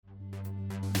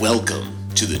Welcome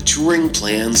to the Touring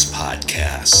Plans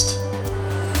Podcast.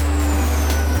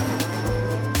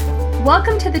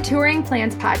 Welcome to the Touring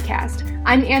Plans Podcast.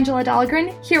 I'm Angela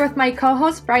Dahlgren, here with my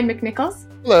co-host, Brian McNichols.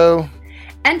 Hello.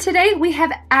 And today we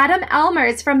have Adam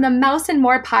Elmers from the Mouse and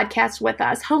More podcast with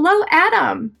us. Hello,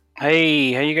 Adam.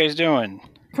 Hey, how you guys doing?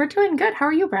 We're doing good. How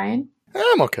are you, Brian?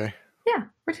 I'm okay. Yeah,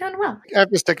 we're doing well. I have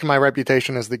to stick to my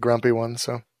reputation as the grumpy one,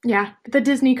 so. Yeah, the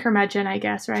Disney curmudgeon, I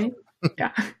guess, right?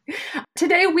 Yeah.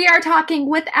 Today we are talking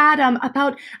with Adam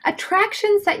about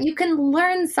attractions that you can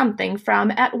learn something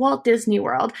from at Walt Disney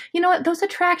World. You know, those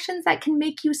attractions that can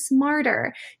make you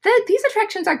smarter. These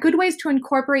attractions are good ways to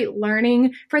incorporate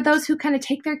learning for those who kind of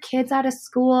take their kids out of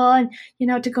school and, you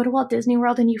know, to go to Walt Disney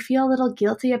World and you feel a little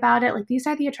guilty about it. Like, these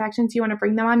are the attractions you want to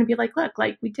bring them on and be like, look,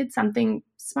 like, we did something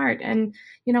smart and,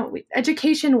 you know,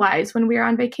 education-wise when we were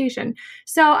on vacation.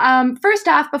 So first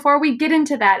off, before we get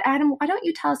into that, Adam, why don't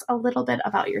you tell us a little bit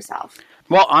about yourself?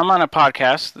 Well, I'm on a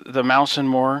podcast, the Mouse and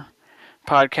More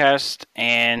podcast,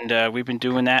 and we've been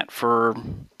doing that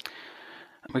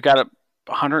we got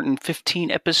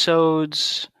 115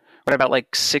 episodes, what about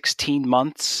like 16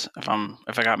 months,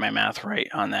 if I got my math right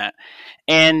on that.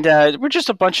 And we're just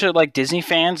a bunch of like Disney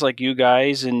fans like you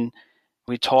guys, and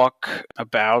we talk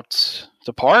about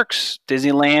the parks,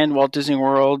 Disneyland, Walt Disney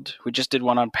World. We just did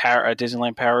one on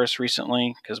Disneyland Paris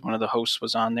recently because one of the hosts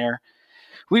was on there.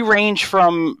 We range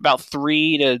from about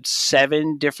 3 to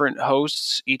 7 different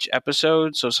hosts each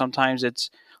episode. So sometimes it's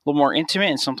a little more intimate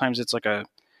and sometimes it's like a,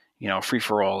 you know,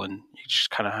 free-for-all and you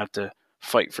just kind of have to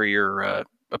fight for your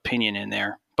opinion in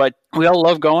there. But we all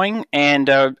love going, and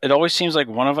it always seems like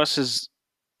one of us is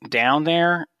down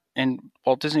there in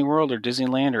Walt Disney World or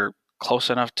Disneyland or close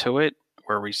enough to it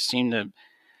where we seem to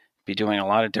be doing a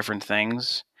lot of different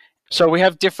things. So we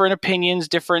have different opinions,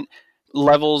 different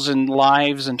levels and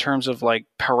lives in terms of like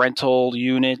parental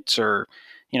units, or,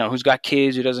 you know, who's got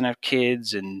kids, who doesn't have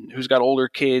kids, and who's got older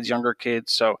kids, younger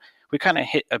kids. So we kind of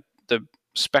hit the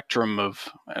spectrum of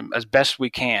as best we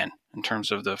can in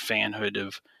terms of the fanhood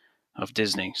of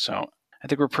Disney. So I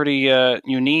think we're pretty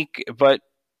unique, but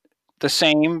the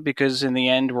same, because in the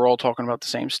end we're all talking about the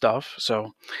same stuff.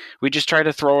 So we just try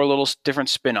to throw a little different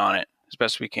spin on it as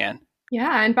best we can.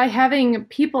 Yeah, and by having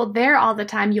people there all the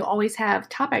time, you always have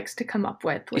topics to come up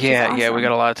with. Which is awesome. Yeah, we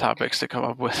got a lot of topics to come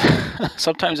up with.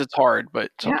 Sometimes it's hard, but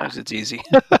sometimes it's easy.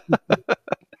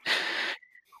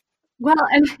 Well,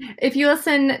 and if you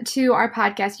listen to our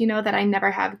podcast, you know that I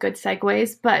never have good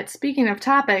segues. But speaking of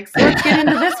topics, let's get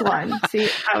into this one. See,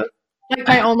 like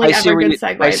my only ever good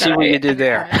segue. I see what you did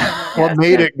there. What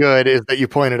made it good is that you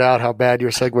pointed out how bad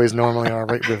your segues normally are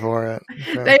right before it.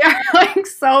 Okay. They are like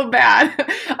so bad.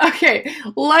 Okay,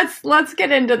 let's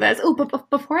get into this. Oh, but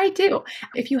before I do,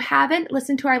 if you haven't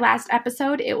listened to our last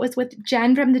episode, it was with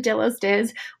Jen from the Dillos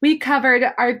Diz. We covered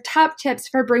our top tips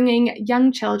for bringing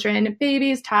young children,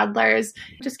 babies, toddlers,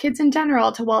 just kids in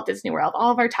general to Walt Disney World.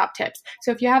 All of our top tips.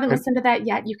 So if you haven't listened to that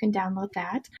yet, you can download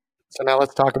that. So now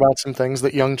let's talk about some things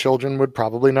that young children would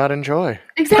probably not enjoy.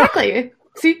 Exactly.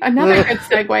 See, another good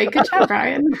segue. Good job,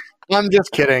 Brian. I'm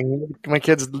just kidding. My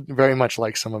kids very much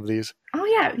like some of these. Oh,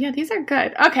 yeah, these are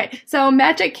good. Okay, so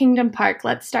Magic Kingdom Park,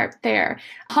 let's start there.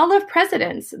 Hall of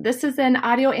Presidents. This is an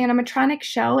audio animatronic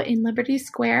show in Liberty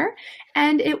Square,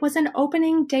 and it was an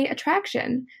opening day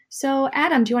attraction. So,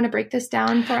 Adam, do you want to break this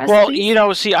down for us, Well, please? you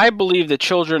know, see, I believe that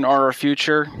children are our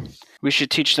future. We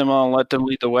should teach them all and let them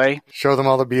lead the way. Show them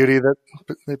all the beauty that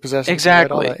they possess.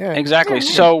 Exactly. Yeah. Exactly.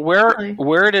 Yeah, so totally.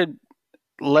 where to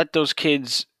let those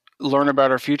kids learn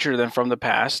about our future than from the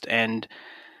past, and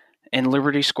in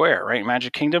Liberty Square, right?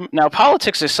 Magic Kingdom. Now,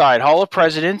 politics aside, Hall of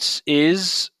Presidents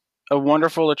is a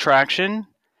wonderful attraction,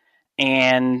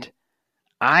 and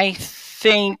I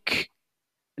think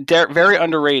they're very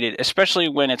underrated, especially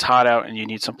when it's hot out and you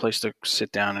need some place to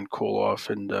sit down and cool off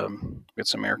and get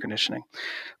some air conditioning.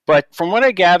 But from what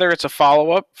I gather, it's a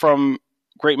follow-up from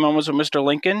Great Moments with Mr.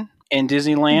 Lincoln in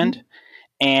Disneyland.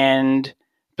 Mm-hmm. And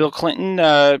Bill Clinton,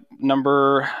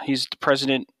 he's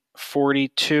president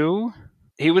 42.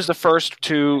 He was the first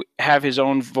to have his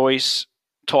own voice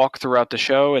talk throughout the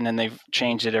show, and then they've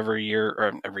changed it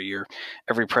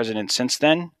every president since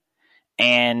then.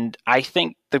 And I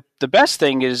think the best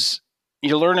thing is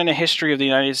you're learning a history of the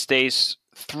United States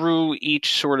through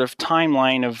each sort of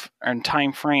timeline and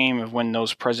time frame of when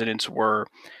those presidents were,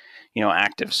 you know,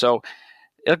 active. So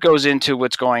it goes into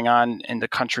what's going on in the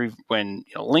country when,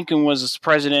 you know, Lincoln was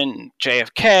president,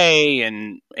 JFK,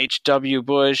 and H.W.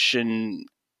 Bush. And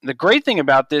the great thing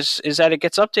about this is that it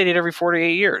gets updated every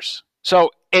 48 years. So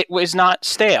it was not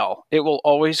stale. It will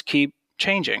always keep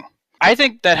changing. I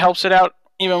think that helps it out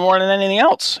even more than anything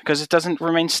else because it doesn't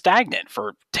remain stagnant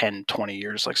for 10, 20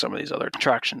 years like some of these other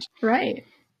attractions. Right.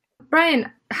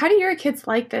 Brian, how do your kids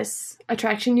like this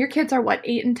attraction? Your kids are what,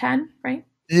 8 and 10, right?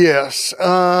 Yes.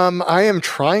 I am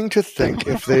trying to think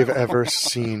if they've ever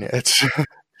seen it.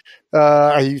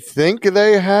 I think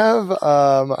they have,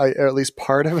 or at least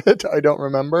part of it. I don't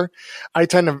remember. I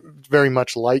tend to very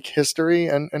much like history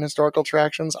and historical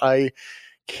attractions. I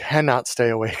cannot stay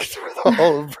awake through the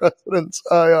Hall of Presidents.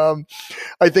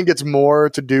 I think it's more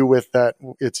to do with that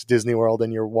it's Disney World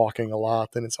and you're walking a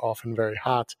lot and it's often very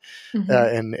hot,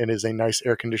 and it is a nice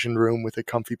air-conditioned room with a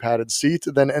comfy padded seat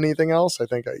than anything else. I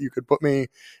think you could put me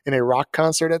in a rock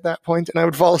concert at that point and I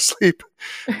would fall asleep.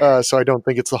 So I don't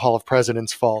think it's the Hall of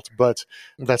Presidents' fault, but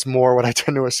that's more what I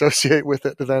tend to associate with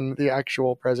it than the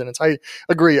actual presidents. I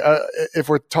agree. If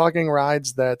we're talking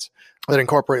rides that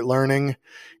incorporate learning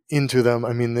into them,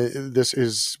 I mean, this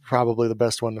is probably the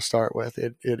best one to start with.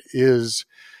 It is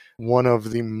one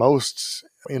of the most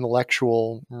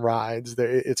intellectual rides.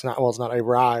 It's not a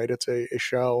ride, it's a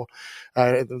show.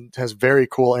 It has very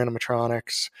cool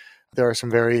animatronics. There are some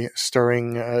very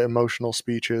stirring emotional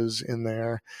speeches in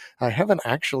there. I haven't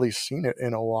actually seen it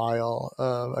in a while.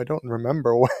 I don't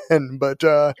remember when, but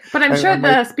I'm sure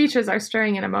the speeches are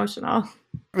stirring and emotional.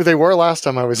 They were last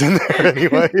time I was in there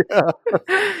anyway. Yeah.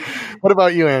 What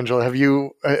about you, Angela? Have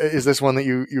you? Is this one that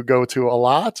you go to a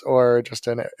lot, or just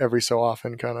an every so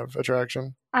often kind of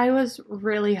attraction? I was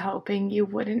really hoping you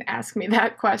wouldn't ask me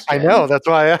that question. I know, that's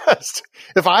why I asked.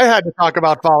 If I had to talk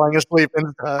about falling asleep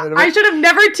inside, I should have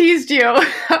never teased you.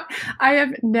 I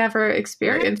have never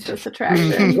experienced this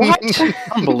attraction. What?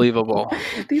 Unbelievable.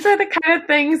 These are the kind of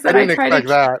things that I try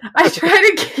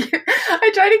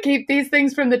to keep these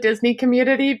things from the Disney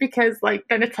community because, like,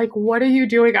 then it's like, what are you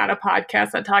doing on a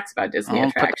podcast that talks about Disney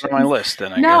attractions? Put it on my list,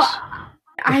 then. I guess.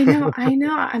 I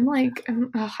know. I'm like,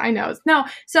 I know. No.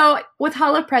 So with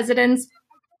Hall of Presidents,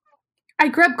 I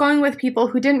grew up going with people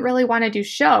who didn't really want to do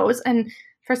shows. And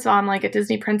first of all, I'm like a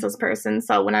Disney princess person.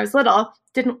 So when I was little,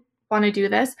 didn't want to do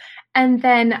this. And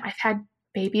then I've had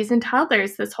babies and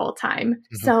toddlers this whole time.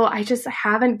 Mm-hmm. So I just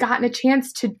haven't gotten a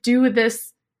chance to do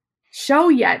this show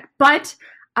yet. But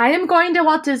I am going to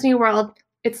Walt Disney World.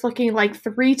 It's looking like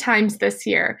 3 times this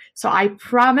year. So I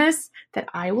promise that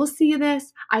I will see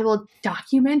this. I will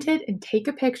document it and take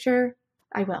a picture.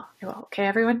 I will. Okay,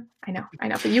 everyone? I know.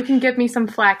 But you can give me some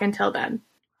flack until then.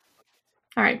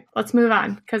 All right, let's move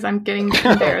on because I'm getting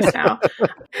embarrassed now.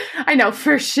 I know,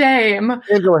 for shame.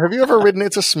 Angela, have you ever ridden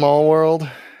It's a Small World?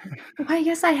 Why,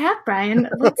 yes, I have, Brian.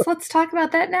 Let's talk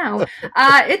about that now.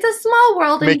 It's a Small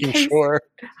World. Making sure.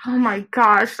 Oh my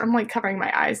gosh, I'm like covering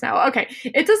my eyes now. Okay,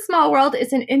 It's a Small World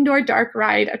is an indoor dark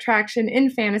ride attraction in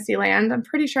Fantasyland. I'm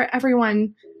pretty sure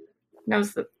everyone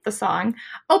knows the song.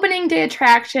 Opening day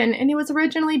attraction, and it was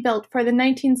originally built for the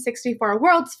 1964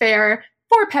 World's Fair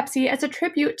for Pepsi as a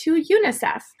tribute to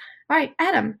UNICEF. All right,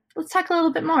 Adam, let's talk a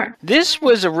little bit more. This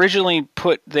was originally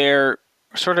put there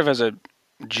sort of as a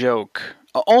joke.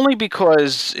 Only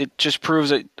because it just proves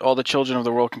that all the children of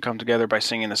the world can come together by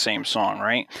singing the same song,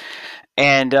 right?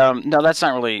 And no, that's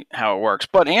not really how it works.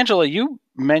 But Angela, you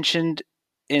mentioned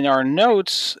in our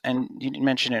notes, and you didn't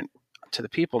mention it to the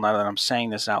people. Now that I'm saying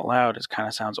this out loud, it kind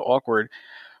of sounds awkward.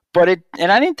 But and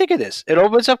I didn't think of this. It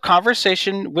opens up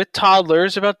conversation with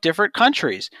toddlers about different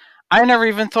countries. I never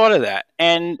even thought of that,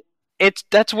 and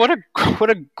that's what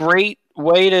a great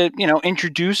way to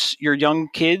introduce your young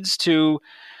kids to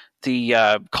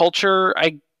the culture,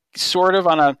 sort of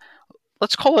on a,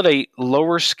 let's call it a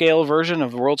lower scale version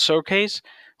of the World Showcase,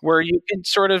 where you can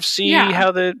sort of see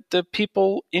how the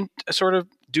people sort of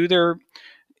do their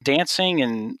dancing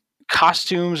and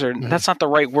costumes, or that's not the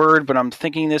right word, but I'm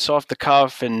thinking this off the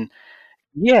cuff, and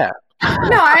yeah.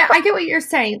 No, I get what you're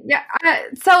saying. Yeah.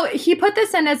 So he put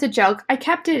this in as a joke. I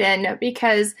kept it in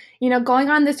because, going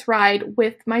on this ride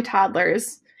with my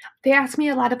toddlers, they ask me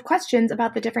a lot of questions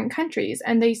about the different countries,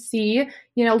 and they see,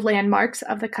 landmarks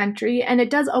of the country. And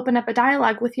it does open up a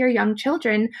dialogue with your young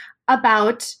children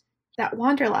about that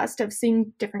wanderlust of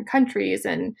seeing different countries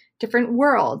and different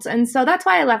worlds. And so that's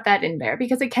why I left that in there,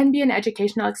 because it can be an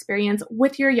educational experience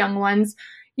with your young ones,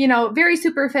 very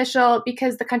superficial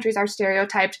because the countries are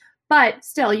stereotyped. But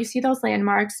still, you see those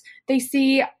landmarks. They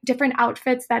see different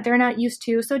outfits that they're not used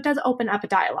to. So it does open up a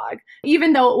dialogue.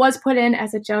 Even though it was put in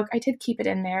as a joke, I did keep it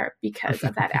in there because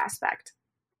of that aspect.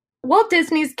 Walt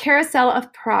Disney's Carousel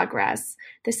of Progress.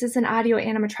 This is an audio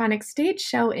animatronic stage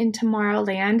show in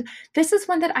Tomorrowland. This is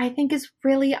one that I think is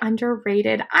really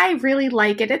underrated. I really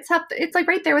like it. It's like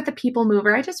right there with the People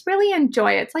Mover. I just really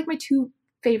enjoy it. It's like my 2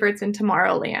 favorites in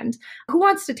Tomorrowland. Who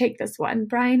wants to take this one?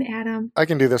 Brian, Adam? I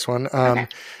can do this one. Okay.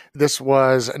 This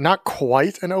was not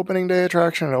quite an opening day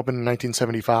attraction. It opened in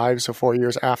 1975, so 4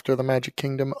 years after the Magic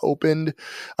Kingdom opened.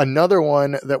 Another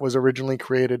one that was originally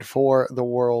created for the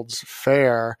World's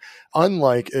Fair.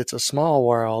 Unlike It's a Small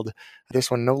World,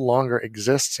 this one no longer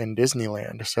exists in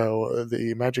Disneyland. So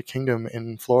the Magic Kingdom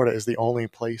in Florida is the only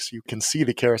place you can see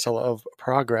the Carousel of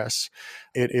Progress.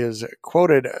 It is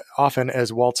quoted often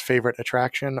as Walt's favorite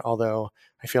attraction, although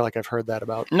I feel like I've heard that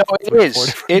about. No, it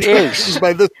is. It is.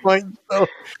 By this point, so.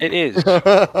 It is.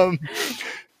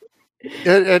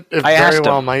 It very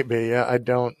well might be. Yeah, I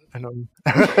don't.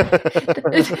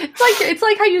 It's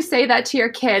like how you say that to your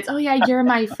kids. Oh yeah, you're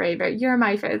my favorite. You're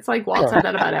my favorite. It's like Walt said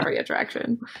that about every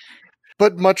attraction.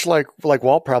 But much like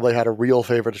Walt probably had a real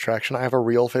favorite attraction, I have a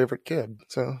real favorite kid,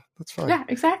 so that's fine. Yeah,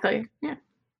 exactly. Yeah.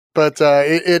 But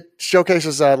it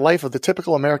showcases the life of the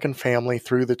typical American family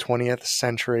through the 20th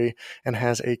century and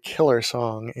has a killer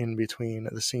song in between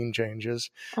the scene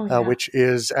changes, which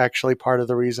is actually part of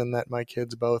the reason that my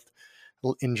kids both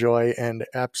enjoy and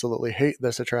absolutely hate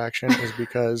this attraction is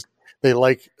because they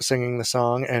like singing the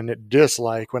song and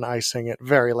dislike when I sing it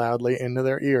very loudly into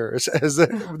their ears as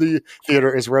the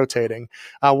theater is rotating.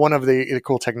 One of the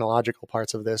cool technological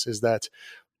parts of this is that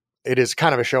it is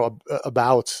kind of a show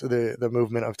about the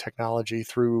movement of technology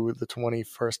through the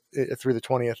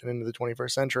 20th and into the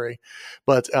 21st century.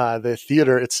 But the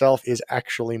theater itself is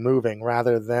actually moving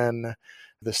rather than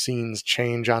the scenes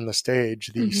change on the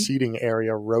stage. The seating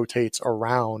area rotates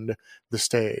around the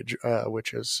stage,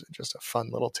 which is just a fun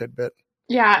little tidbit.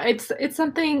 Yeah, it's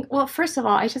something. Well, first of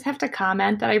all, I just have to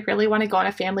comment that I really want to go on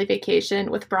a family vacation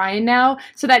with Brian now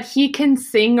so that he can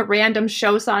sing random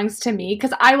show songs to me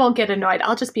because I won't get annoyed.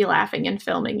 I'll just be laughing and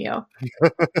filming you.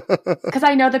 Because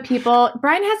I know the people,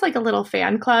 Brian has like a little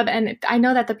fan club and I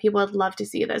know that the people would love to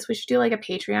see this. We should do like a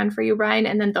Patreon for you, Brian,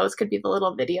 and then those could be the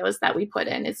little videos that we put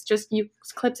in. It's just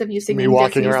clips of you singing me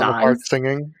walking Disney around songs. the park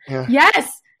singing. Yeah.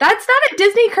 Yes, that's not a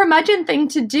Disney curmudgeon thing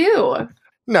to do.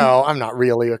 No, I'm not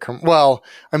really well,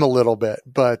 I'm a little bit,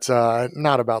 but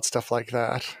not about stuff like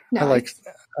that. No, I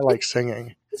like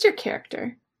singing. It's your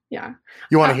character. Yeah.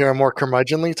 You want to hear a more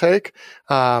curmudgeonly take?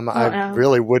 I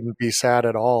really wouldn't be sad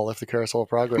at all if the Carousel of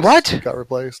Progress got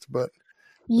replaced. But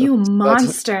you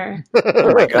monster!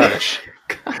 Oh my gosh!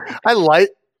 I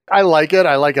like it.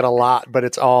 I like it a lot, but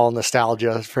it's all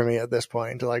nostalgia for me at this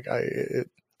point. Like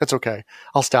it's okay.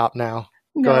 I'll stop now.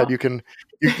 No. Go ahead.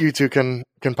 You two can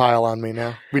pile on me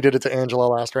now. We did it to Angela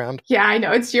last round. Yeah, I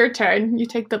know. It's your turn. You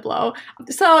take the blow.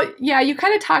 So, yeah, you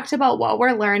kind of talked about what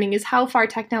we're learning is how far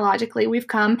technologically we've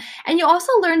come. And you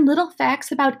also learn little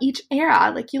facts about each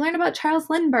era. Like you learn about Charles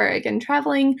Lindbergh and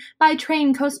traveling by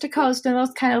train coast to coast and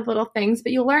those kind of little things.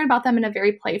 But you'll learn about them in a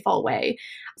very playful way.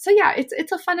 So, yeah,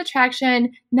 it's a fun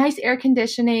attraction. Nice air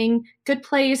conditioning. Good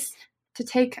place to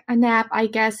take a nap, I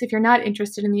guess, if you're not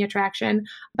interested in the attraction.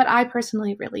 But I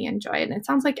personally really enjoy it. And it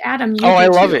sounds like Adam, you do I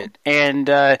love too. it.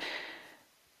 And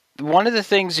one of the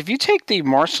things, if you take the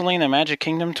Marceline and Magic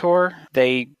Kingdom tour,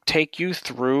 they take you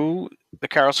through the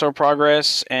Carousel of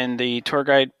Progress, and the tour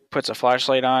guide puts a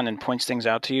flashlight on and points things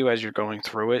out to you as you're going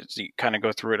through it. So you kind of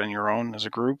go through it on your own as a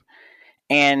group.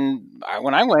 And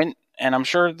when I went, and I'm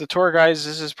sure the tour guys,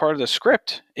 this is part of the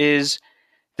script, is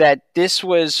that this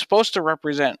was supposed to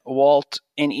represent Walt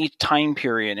in each time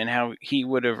period and how he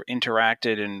would have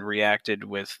interacted and reacted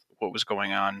with what was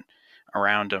going on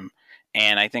around him.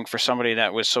 And I think for somebody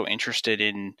that was so interested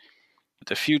in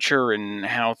the future and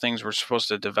how things were supposed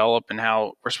to develop and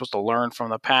how we're supposed to learn from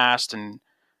the past and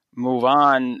move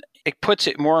on, it puts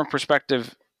it more in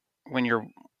perspective when you're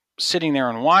sitting there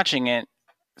and watching it,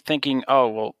 thinking, oh,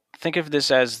 well, think of this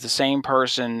as the same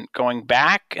person going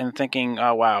back and thinking,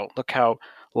 oh, wow, look how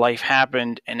life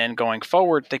happened, and then going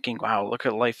forward thinking, wow, look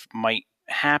at life might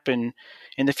happen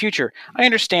in the future. I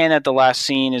understand that the last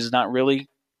scene is not really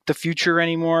the future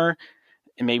anymore,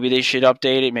 and maybe they should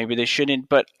update it, maybe they shouldn't,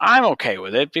 but I'm okay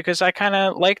with it because I kind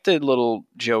of like the little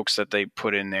jokes that they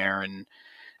put in there and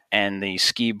the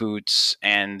ski boots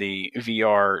and the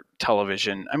VR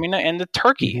television. I mean, and the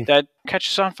turkey that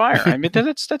catches on fire. I mean,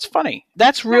 that's funny.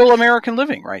 That's real American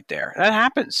living right there. That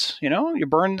happens. You know, you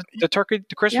burn the turkey,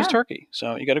 the Christmas turkey.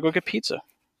 So you got to go get pizza.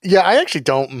 Yeah, I actually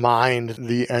don't mind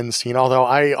the end scene, although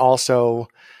I also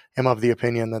am of the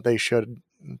opinion that they should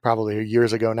probably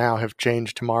years ago now have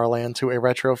changed Tomorrowland to a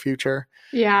retro future.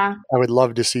 Yeah. I would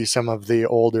love to see some of the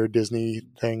older Disney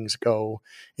things go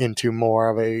into more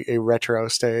of a retro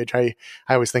stage. I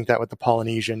always think that with the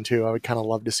Polynesian too. I would kind of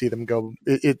love to see them go.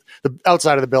 The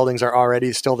outside of the buildings are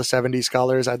already still the 70s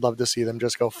colors. I'd love to see them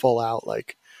just go full out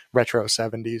like retro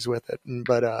 70s with it.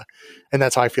 But and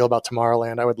that's how I feel about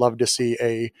Tomorrowland. I would love to see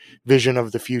a vision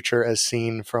of the future as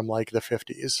seen from like the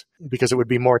 50s, because it would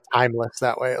be more timeless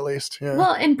that way, at least. Yeah.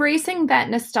 Well, embracing that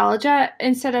nostalgia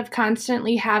instead of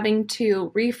constantly having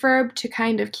to refurb to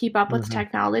kind of keep up with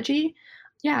technology.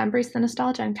 Yeah, embrace the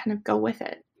nostalgia and kind of go with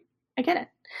it. I get it.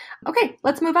 Okay,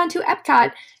 let's move on to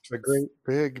Epcot. It's a great,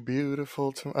 big,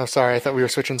 beautiful. Oh, sorry, I thought we were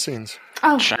switching scenes.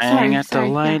 Oh, Shining at sorry,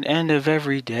 the light end of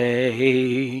every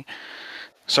day.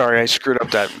 Sorry, I screwed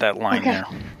up that line there.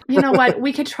 You know what?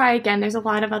 We could try again. There's a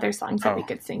lot of other songs that we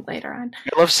could sing later on.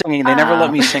 I love singing. They never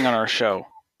let me sing on our show.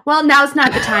 Well, now's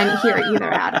not the time here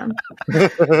either, Adam.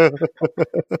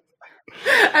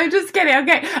 I'm just kidding.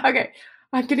 Okay.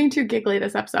 I'm getting too giggly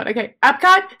this episode. Okay,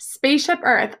 Epcot, Spaceship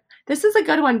Earth. This is a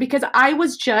good one because I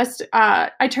was just,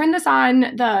 I turned this on,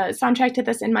 the soundtrack to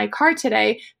this in my car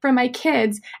today for my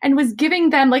kids and was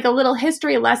giving them like a little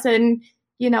history lesson,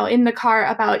 you know, in the car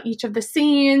about each of the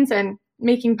scenes and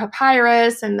making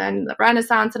papyrus and then the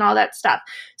Renaissance and all that stuff.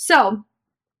 So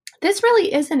this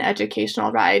really is an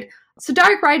educational ride. So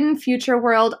Dark Ride in Future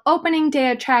World, opening day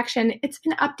attraction. It's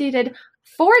been updated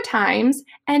 4 times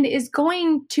and is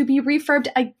going to be refurbed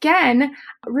again,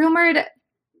 rumored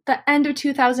the end of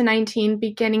 2019,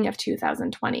 beginning of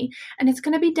 2020. And it's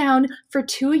going to be down for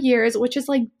 2 years, which is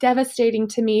like devastating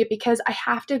to me because I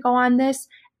have to go on this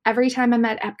every time I'm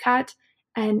at Epcot.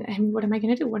 And what am I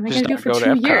going to do? What am I going to do for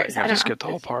 2 years? I don't skip the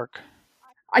whole park.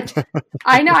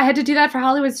 I know. I had to do that for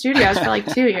Hollywood Studios for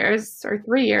like 2 years or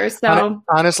 3 years. So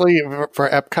honestly, for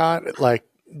Epcot, like,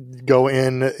 go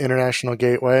in International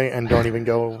Gateway and don't even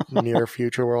go near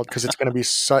Future World because it's going to be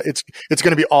it's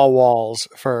going to be all walls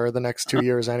for the next 2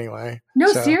 years anyway. No,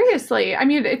 seriously. I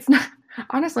mean, it's not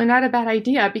honestly not a bad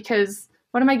idea because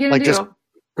what am I going to do? Just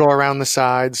go around the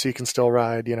sides so you can still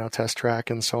ride, you know, Test Track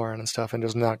and Soarin' and stuff, and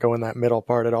just not go in that middle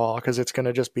part at all because it's going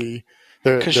to just be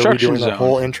they're redoing the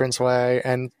whole entranceway,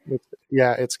 and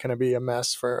it's going to be a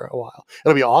mess for a while.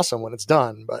 It'll be awesome when it's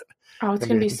done, but it's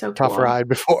going to be so tough cool. ride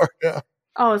before. Yeah.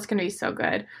 Oh, it's going to be so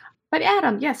good. But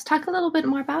Adam, yes, talk a little bit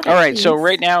more about it. All right, please. so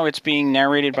right now it's being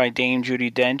narrated by Dame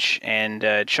Judi Dench, and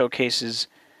it showcases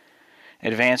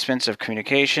advancements of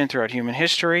communication throughout human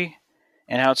history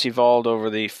and how it's evolved over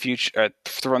the future,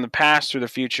 from the past through the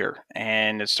future.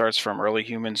 And it starts from early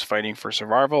humans fighting for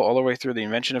survival all the way through the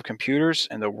invention of computers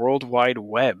and the World Wide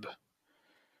Web.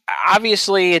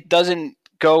 Obviously, it doesn't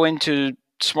go into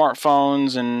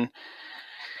smartphones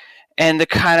and the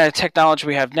kind of technology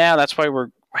we have now. That's why we're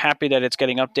happy that it's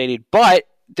getting updated. But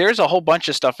there's a whole bunch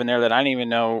of stuff in there that I didn't even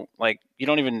know, like, you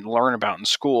don't even learn about in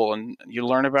school. And you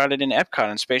learn about it in Epcot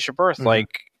and Spaceship Earth. Mm-hmm.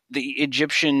 Like, the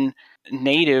Egyptian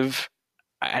native,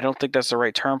 I don't think that's the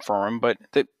right term for him, but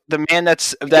the man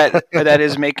that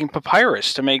is making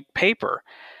papyrus to make paper.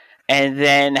 And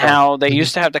then how they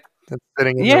used to have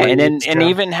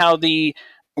even how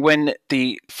when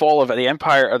the fall of the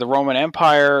empire, or the Roman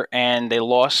Empire, and they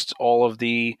lost all of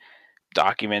the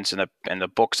documents and the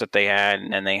books that they had,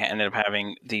 and they ended up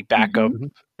having the backup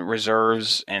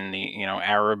reserves in the, you know,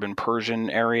 Arab and Persian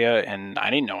area, and I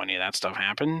didn't know any of that stuff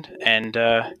happened. And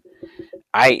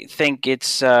I think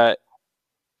it's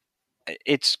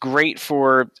great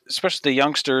for especially the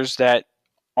youngsters that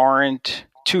aren't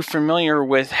too familiar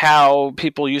with how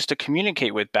people used to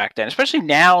communicate with back then, especially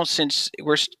now since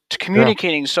we're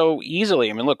communicating so easily.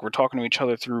 I mean, look, we're talking to each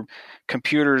other through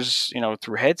computers, you know,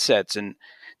 through headsets, and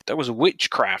that was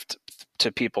witchcraft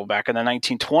to people back in the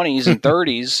 1920s and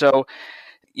 30s. So,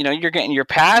 you know, you're getting your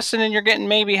past, and then you're getting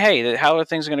maybe, hey, how are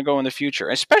things going to go in the future,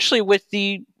 especially with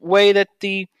the way that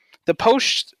the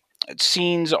post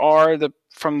scenes are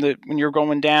when you're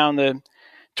going down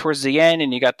towards the end,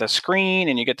 and you got the screen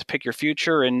and you get to pick your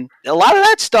future, and a lot of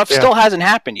that stuff still hasn't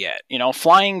happened yet. You know,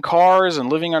 flying cars and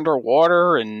living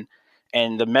underwater and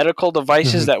the medical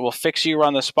devices that will fix you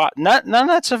on the spot. None of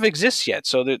that stuff exists yet.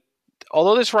 So that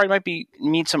although this ride might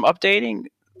need some updating,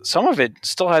 some of it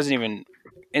still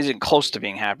isn't close to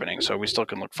being happening. So we still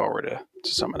can look forward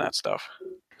to some of that stuff.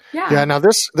 Yeah. Now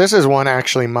this is one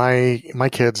actually my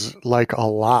kids like a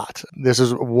lot. This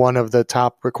is one of the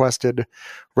top requested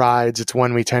rides. It's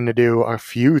one we tend to do a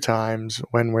few times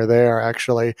when we're there.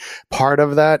 Actually, part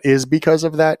of that is because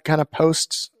of that kind of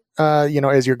posts. You know,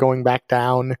 as you're going back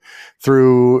down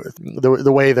through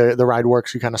the way the ride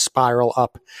works, you kind of spiral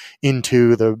up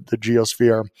into the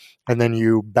geosphere, and then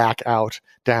you back out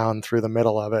down through the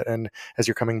middle of it. And as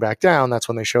you're coming back down, that's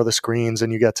when they show the screens,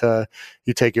 and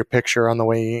you take your picture on the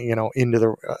way, into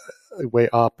the way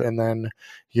up, and then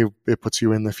it puts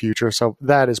you in the future. So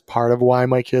that is part of why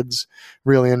my kids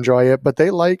really enjoy it, but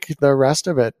they like the rest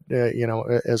of it,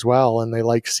 as well. And they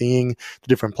like seeing the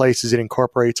different places. It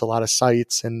incorporates a lot of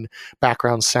sights and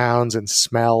background sounds and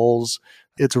smells.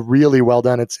 It's really well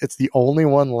done. It's the only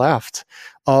one left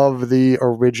of the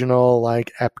original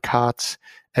like Epcot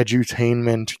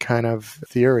edutainment kind of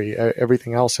theory.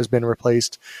 Everything else has been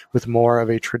replaced with more of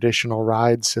a traditional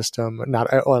ride system.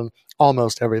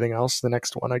 Almost everything else. The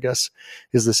next one, I guess,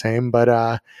 is the same,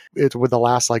 but it's with the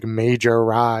last like major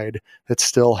ride that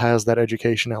still has that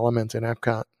education element in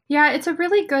Epcot. Yeah, it's a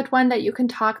really good one that you can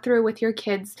talk through with your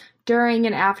kids during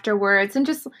and afterwards. And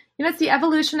just, it's the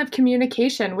evolution of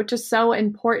communication, which is so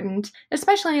important,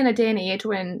 especially in a day and age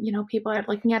when, people are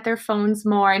looking at their phones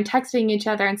more and texting each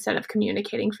other instead of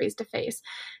communicating face to face.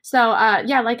 So,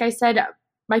 like I said,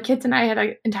 my kids and I had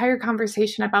an entire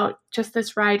conversation about just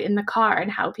this ride in the car and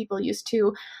how people used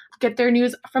to get their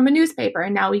news from a newspaper,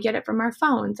 and now we get it from our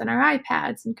phones and our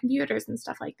iPads and computers and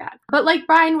stuff like that. But like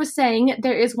Brian was saying,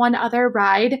 there is one other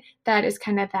ride that is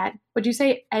kind of that, would you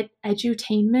say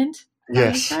edutainment?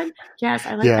 Yes. Yes,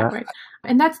 I like that word.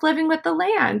 And that's Living with the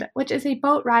Land, which is a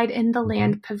boat ride in the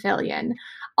Land Pavilion.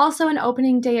 Also an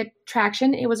opening day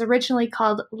attraction. It was originally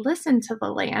called Listen to the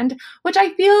Land, which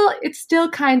I feel it's still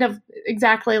kind of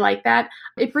exactly like that.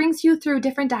 It brings you through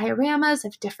different dioramas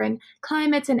of different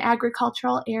climates and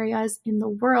agricultural areas in the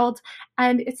world.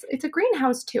 And it's a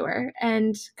greenhouse tour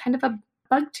and kind of a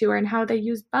bug tour and how they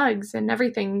use bugs and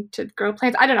everything to grow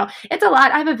plants. I don't know. It's a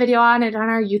lot. I have a video on it on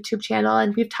our YouTube channel,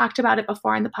 and we've talked about it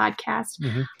before in the podcast.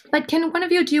 Mm-hmm. But can one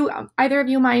of you, either of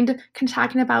you mind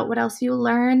talking about what else you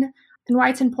learn and why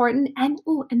it's important? And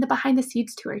the behind the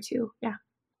scenes tour too. Yeah.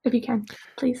 If you can,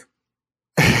 please.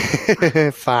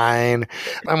 Fine.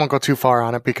 I won't go too far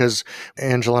on it because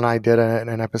Angela and I did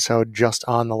an episode just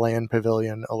on the Land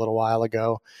Pavilion a little while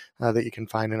ago that you can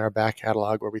find in our back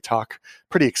catalog, where we talk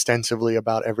pretty extensively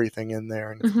about everything in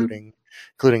there, including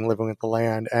Living with the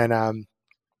Land. And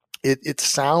it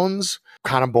sounds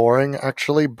kind of boring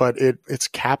actually, but it's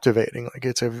captivating. Like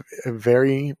it's a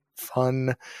very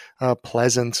fun,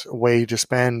 pleasant way to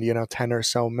spend, 10 or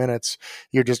so minutes.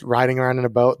 You're just riding around in a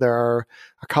boat. There are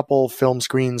a couple film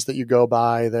screens that you go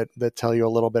by that tell you a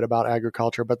little bit about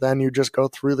agriculture, but then you just go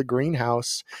through the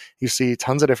greenhouse. You see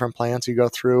tons of different plants. You go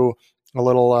through a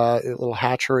little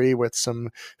hatchery with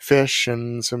some fish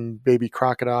and some baby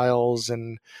crocodiles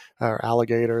and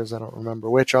alligators. I don't remember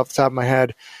which off the top of my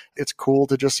head. It's cool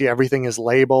to just see everything is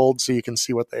labeled so you can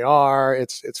see what they are.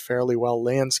 It's fairly well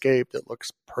landscaped. It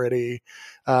looks pretty.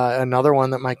 Another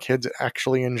one that my kids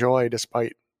actually enjoy,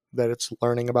 despite that it's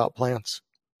learning about plants.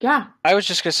 Yeah. I was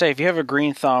just going to say, if you have a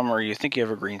green thumb or you think you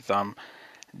have a green thumb,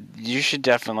 you should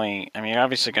definitely, you're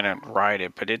obviously going to ride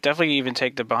it, but it definitely even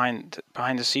take the behind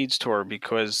the scenes tour,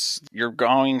 because you're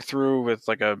going through with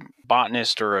like a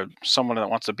botanist or someone that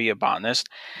wants to be a botanist,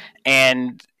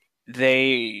 and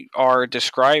they are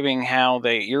describing how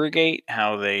they irrigate,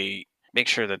 how they make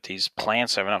sure that these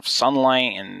plants have enough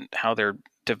sunlight, and how they're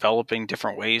developing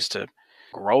different ways to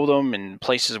grow them in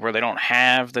places where they don't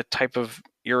have the type of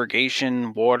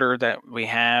irrigation water that we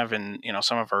have in,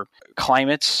 some of our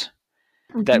climates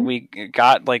that we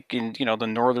got, like in, the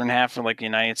northern half of like the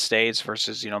United States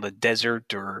versus, the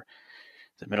desert or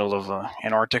the middle of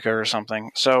Antarctica or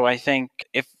something. So I think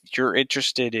if you're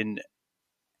interested in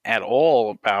at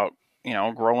all about,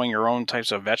 growing your own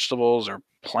types of vegetables or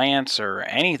plants or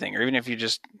anything, or even if you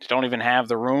just don't even have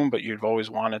the room, but you've always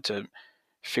wanted to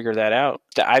figure that out.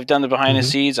 I've done the behind the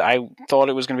scenes. I thought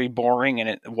it was going to be boring, and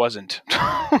it wasn't.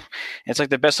 It's like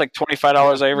the best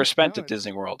 $25 I ever spent at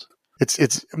Disney World.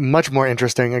 It's much more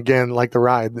interesting, again, like the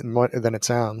ride, than it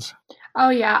sounds. Oh,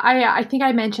 yeah. I think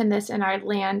I mentioned this in our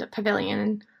Land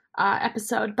Pavilion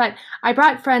episode, but I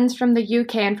brought friends from the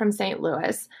UK and from St.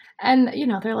 Louis, and,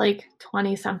 they're like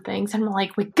 20-somethings, and I'm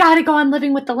like, we got to go on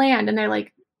Living with the Land. And they're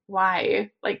like, why?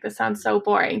 Like, this sounds so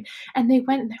boring. And they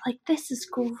went and they're like, this is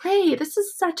great. This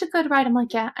is such a good ride. I'm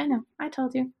like, yeah, I know. I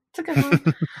told you. It's a good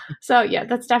one. So, yeah,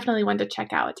 that's definitely one to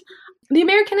check out. The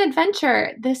American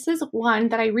Adventure. This is one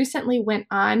that I recently went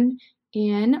on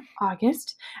in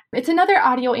August. It's another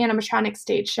audio animatronic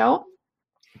stage show,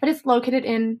 but it's located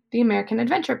in the American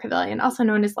Adventure Pavilion, also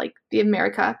known as like the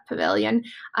America Pavilion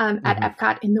at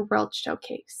Epcot in the World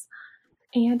Showcase.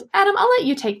 And Adam, I'll let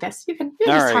you take this. You can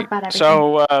just talk about everything.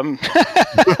 So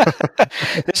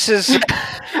this is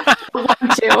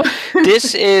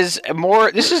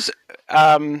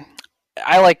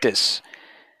I like this.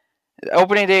 The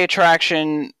opening day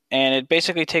attraction and it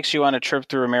basically takes you on a trip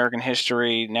through American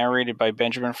history, narrated by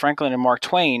Benjamin Franklin and Mark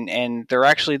Twain, and they're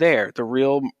actually there. The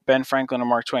real Ben Franklin and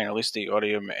Mark Twain, or at least the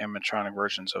audio animatronic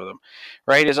versions of them,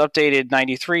 right? Is updated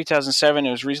 93, 2007.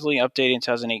 It was recently updated in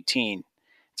 2018.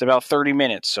 It's about 30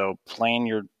 minutes, so plan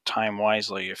your time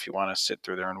wisely if you want to sit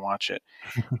through there and watch it.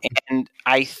 And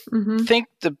I think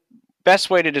the best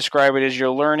way to describe it is you're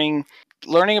learning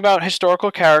about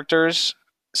historical characters,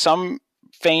 some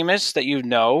famous that you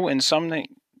know, and some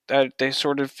that they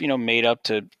sort of made up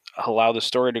to allow the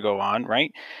story to go on.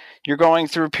 Right? You're going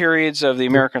through periods of the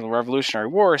American Revolutionary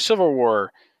War, Civil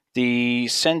War, the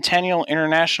Centennial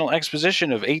International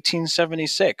Exposition of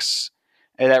 1876,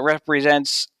 that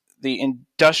represents the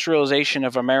industrialization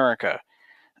of America,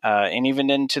 and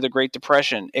even into the Great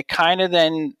Depression. It kind of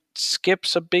then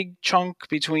skips a big chunk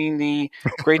between the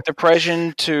Great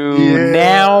Depression to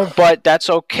now, but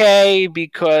that's okay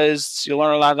because you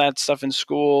learn a lot of that stuff in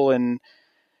school, and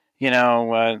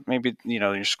maybe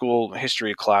your school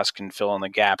history class can fill in the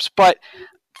gaps. But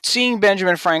seeing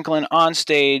Benjamin Franklin on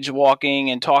stage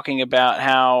walking and talking about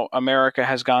how America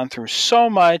has gone through so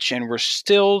much and we're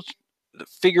still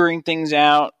figuring things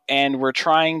out and we're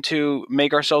trying to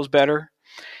make ourselves better,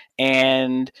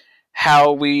 and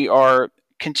how we are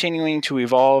continuing to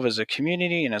evolve as a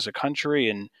community and as a country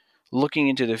and looking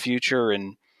into the future.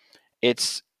 And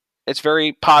it's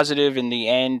very positive in the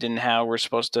end, and how we're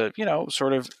supposed to,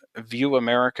 sort of view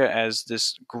America as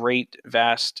this great,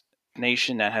 vast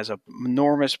nation that has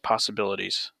enormous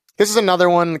possibilities. This is another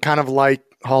one kind of like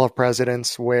Hall of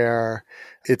Presidents, where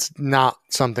it's not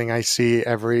something I see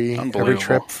every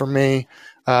trip for me.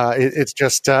 It's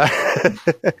just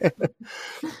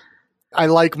I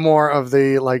like more of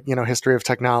the history of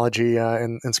technology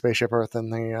in Spaceship Earth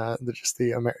than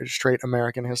the straight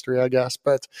American history, I guess.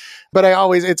 But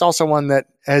it's also one that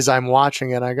as I'm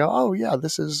watching it, I go, oh yeah,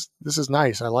 this is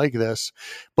nice. I like this.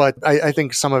 But I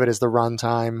think some of it is the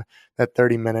runtime. That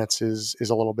 30 minutes is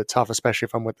a little bit tough, especially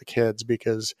if I'm with the kids,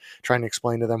 because trying to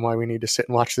explain to them why we need to sit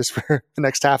and watch this for the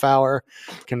next half hour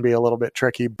can be a little bit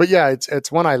tricky. But yeah,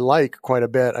 it's one I like quite a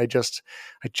bit. I just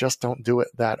don't do it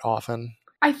that often.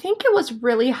 I think it was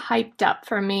really hyped up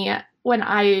for me when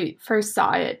I first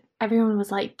saw it. Everyone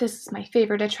was like, this is my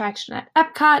favorite attraction at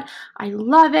Epcot. I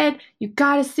love it. You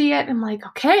got to see it. I'm like,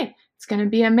 okay, it's going to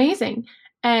be amazing.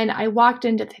 And I walked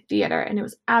into the theater and it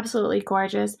was absolutely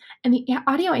gorgeous. And the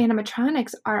audio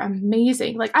animatronics are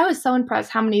amazing. Like, I was so impressed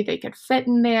how many they could fit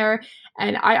in there.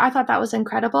 And I thought that was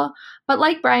incredible. But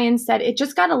like Brian said, it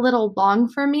just got a little long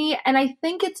for me. And I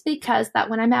think it's because that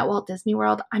when I'm at Walt Disney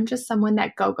World, I'm just someone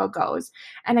that goes.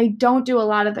 And I don't do a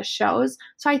lot of the shows.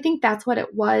 So I think that's what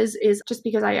it was, is just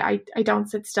because I don't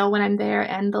sit still when I'm there,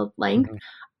 and the length. Mm-hmm.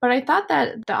 But I thought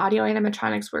that the audio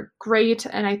animatronics were great,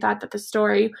 and I thought that the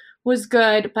story was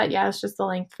good, but yeah, it's just the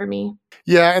length for me.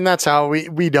 Yeah, and that's how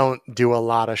we don't do a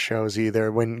lot of shows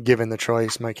either. When given the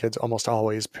choice, my kids almost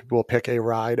always will pick a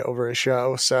ride over a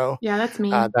show. So yeah, that's me.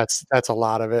 That's a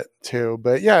lot of it too.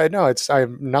 But yeah, no, I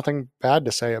have nothing bad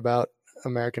to say about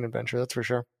American Adventure. That's for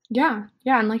sure. Yeah,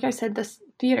 and like I said, this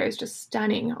theater is just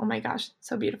stunning. Oh my gosh,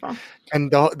 so beautiful. And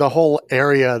the whole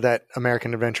area that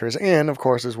American Adventure is in, of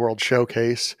course, is World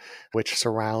Showcase, which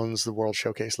surrounds the World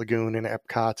Showcase Lagoon in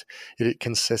Epcot. It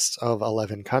consists of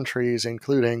 11 countries,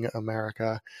 including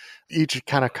America. Each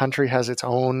kind of country has its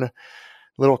own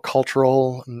little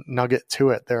cultural nugget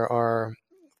to it. There are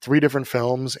 3 different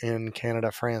films in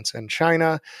Canada, France, and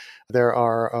China. There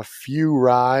are a few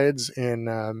rides in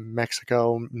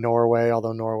Mexico, Norway,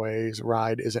 although Norway's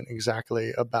ride isn't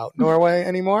exactly about Norway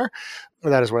anymore.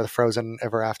 That is where the Frozen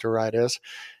Ever After ride is.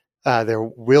 There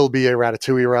will be a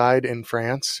Ratatouille ride in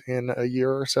France in a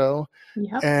year or so.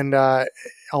 Yep. And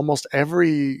almost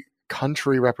every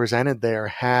country represented there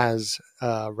has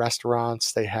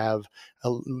restaurants. They have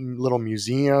little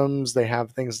museums. They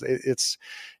have things. It's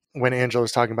when Angela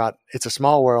was talking about It's a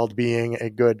Small World being a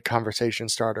good conversation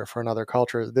starter for another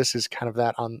culture, this is kind of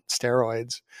that on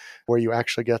steroids, where you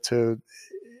actually get to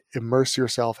immerse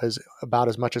yourself about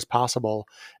as much as possible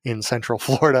in Central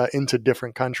Florida into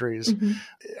different countries. Mm-hmm.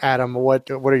 Adam,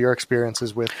 what are your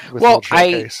experiences with World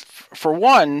Showcase? For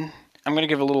one, I'm going to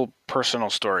give a little personal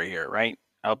story here, right?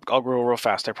 I'll go real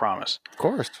fast, I promise. Of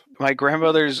course. My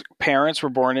grandmother's parents were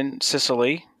born in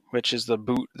Sicily, which is the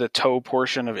toe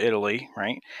portion of Italy,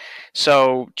 right?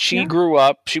 So she grew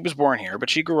up, she was born here, but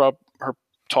she grew up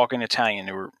talking Italian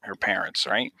to her parents,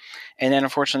 right? And then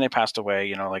unfortunately they passed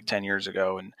away, like 10 years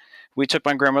ago. And we took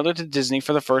my grandmother to Disney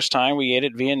for the first time. We ate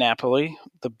at Via Napoli,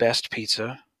 the best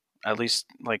pizza, at least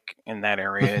like in that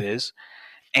area it is.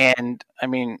 And I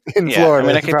mean, Florida,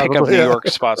 I could pick up New York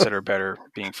spots that are better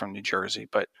being from New Jersey,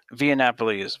 but Via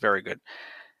Napoli is very good.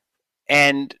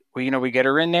 And we get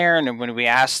her in there, and then when we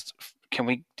asked,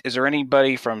 is there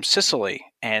anybody from Sicily?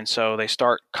 And so they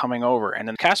start coming over, and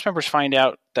then the cast members find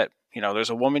out that there's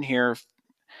a woman here,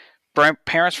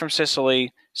 parents from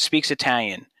Sicily, speaks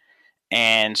Italian.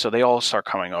 And so they all start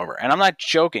coming over. And I'm not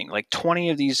joking. Like 20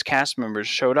 of these cast members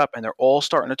showed up, and they're all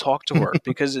starting to talk to her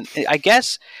because I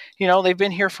guess, they've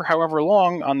been here for however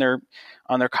long on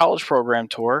their college program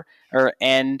tour,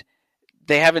 and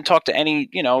they haven't talked to any,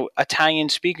 Italian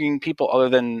speaking people other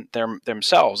than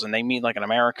themselves. And they meet like an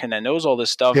American that knows all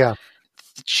this stuff. Yeah.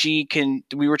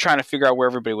 We were trying to figure out where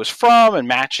everybody was from and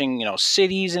matching,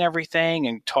 cities and everything,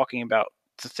 and talking about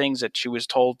the things that she was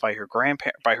told by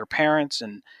her parents,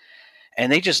 and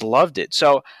they just loved it.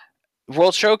 So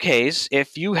World Showcase,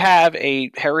 if you have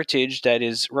a heritage that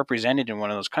is represented in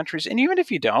one of those countries, and even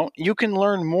if you don't, you can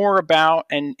learn more about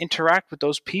and interact with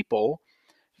those people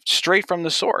straight from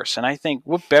the source. And I think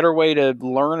what better way to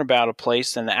learn about a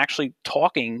place than actually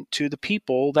talking to the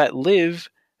people that live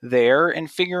there and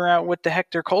figure out what the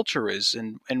heck their culture is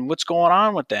and what's going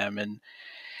on with them.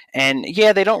 And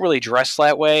yeah, they don't really dress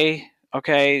that way.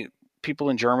 Okay. People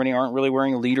in Germany aren't really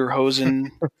wearing lederhosen,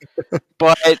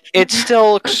 but it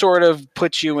still sort of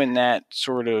puts you in that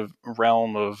sort of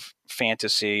realm of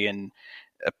fantasy and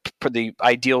the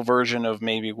ideal version of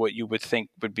maybe what you would think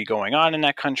would be going on in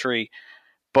that country.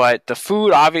 But the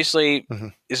food obviously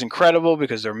is incredible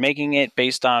because they're making it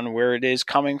based on where it is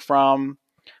coming from,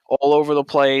 all over the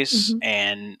place.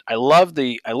 And I love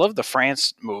the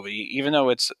France movie, even though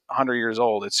it's 100 years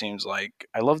old. It seems like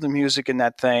I love the music in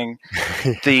that thing.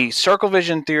 The Circle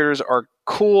Vision theaters are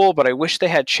cool, but I wish they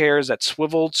had chairs that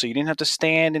swiveled so you didn't have to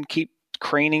stand and keep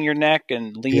craning your neck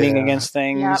and leaning against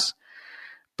things. Yep.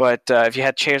 But if you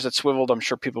had chairs that swiveled, I'm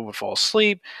sure people would fall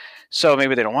asleep. So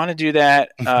maybe they don't want to do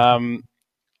that.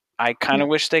 I kind of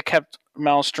wish they kept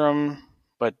Maelstrom,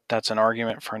 but that's an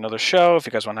argument for another show. If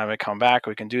you guys want to have it come back,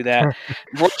 we can do that.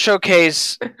 World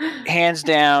Showcase, hands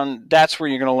down, that's where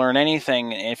you're going to learn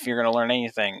anything, if you're going to learn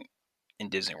anything in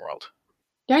Disney World.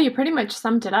 Yeah, you pretty much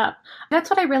summed it up. That's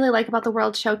what I really like about the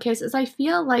World Showcase is I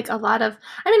feel like a lot of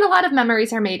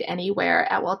memories are made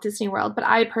anywhere at Walt Disney World, but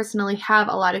I personally have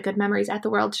a lot of good memories at the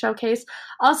World Showcase.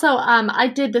 Also, I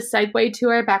did the Segway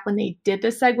tour back when they did the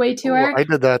Segway tour. Oh, I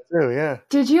did that too, yeah.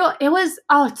 Did you? It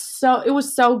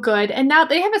was so good. And now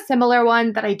they have a similar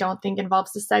one that I don't think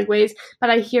involves the Segways, but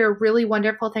I hear really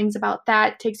wonderful things about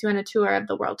that. Takes you on a tour of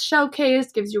the World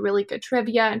Showcase, gives you really good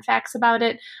trivia and facts about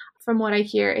it. From what I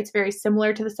hear, it's very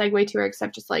similar to the Segway tour,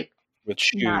 except just like with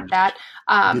shoes. Not that.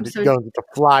 So go to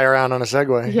fly around on a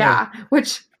Segway. Yeah,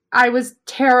 which I was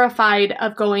terrified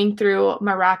of going through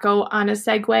Morocco on a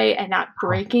Segway and not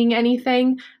breaking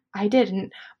anything. I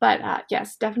didn't, but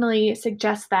yes, definitely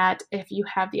suggest that if you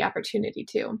have the opportunity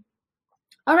to.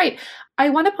 All right, I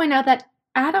want to point out that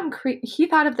Adam, he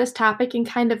thought of this topic and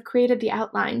kind of created the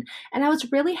outline, and I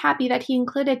was really happy that he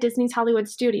included Disney's Hollywood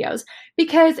Studios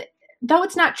because though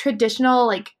it's not traditional,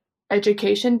 like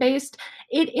education based,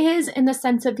 it is in the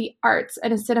sense of the arts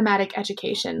and a cinematic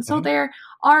education. So there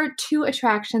are two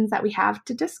attractions that we have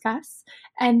to discuss.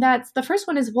 And the first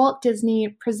one is Walt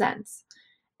Disney Presents.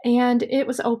 And it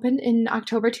was opened in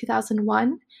October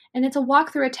 2001. And it's a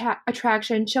walkthrough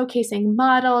attraction showcasing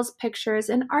models, pictures,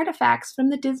 and artifacts from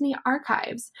the Disney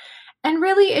archives. And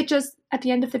really, it just, at the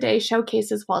end of the day,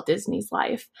 showcases Walt Disney's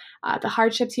life, the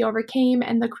hardships he overcame,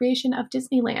 and the creation of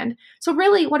Disneyland. So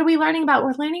really, what are we learning about?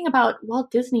 We're learning about Walt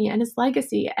Disney and his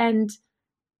legacy and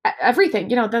everything,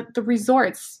 the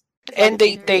resorts. And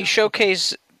they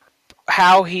showcase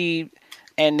how he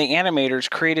and the animators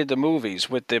created the movies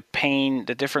with the paint,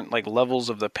 the different levels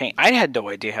of the paint. I had no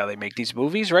idea how they make these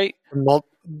movies, right?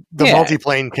 The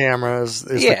multiplane camera is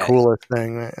the coolest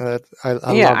thing. I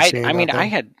love seeing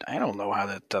I don't know how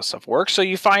that stuff works. So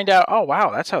you find out, oh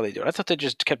wow, that's how they do it. I thought they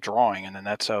just kept drawing, and then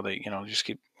that's how they just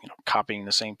keep copying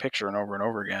the same picture and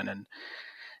over again.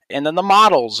 And then the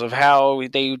models of how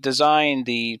they designed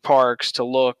the parks to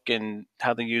look and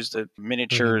how they used the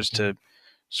miniatures to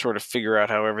sort of figure out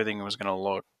how everything was going to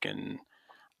look. And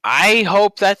I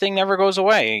hope that thing never goes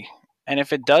away. And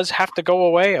if it does have to go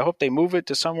away, I hope they move it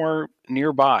to somewhere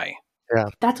nearby. Yeah.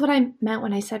 That's what I meant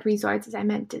when I said resorts, is I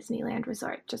meant Disneyland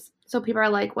Resort. Just so people are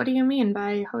like, what do you mean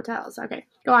by hotels? Okay,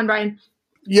 go on, Brian.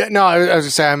 Yeah, no, I was going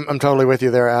to say, I'm totally with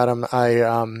you there, Adam.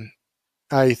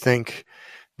 I think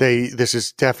this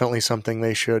is definitely something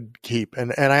they should keep.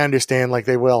 And I understand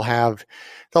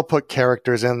they'll put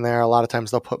characters in there. A lot of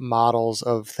times they'll put models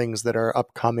of things that are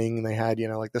upcoming. They had,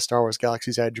 like the Star Wars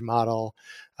Galaxy's Edge model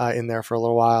in there for a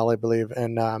little while, I believe.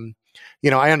 And,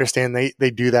 I understand they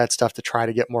do that stuff to try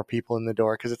to get more people in the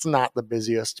door because it's not the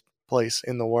busiest place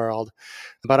in the world.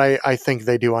 But I think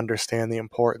they do understand the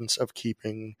importance of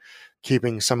keeping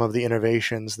some of the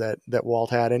innovations that Walt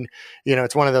had. And,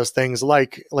 it's one of those things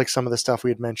like some of the stuff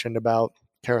we had mentioned about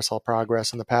Carousel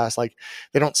Progress in the past. Like,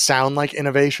 they don't sound like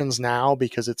innovations now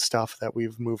because it's stuff that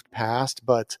we've moved past,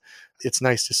 but it's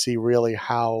nice to see really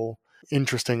how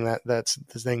interesting that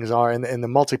the things are. And the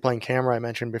multiplane camera I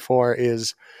mentioned before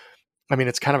is,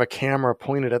 it's kind of a camera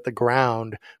pointed at the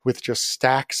ground with just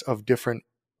stacks of different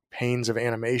panes of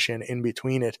animation in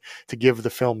between it to give the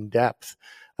film depth,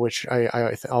 which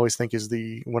I always think is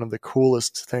one of the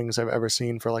coolest things I've ever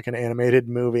seen for like an animated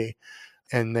movie.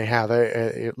 And they have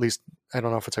at least, I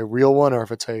don't know if it's a real one or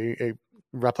if it's a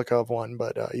replica of one,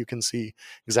 but you can see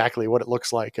exactly what it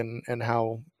looks like and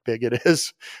how big it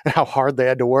is and how hard they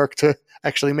had to work to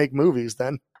actually make movies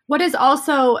then. What is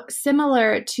also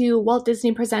similar to Walt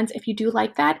Disney Presents, if you do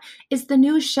like that, is the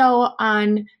new show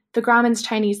on the Grauman's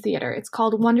Chinese Theater. It's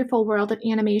called Wonderful World of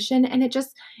Animation, and it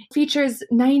just features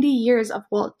 90 years of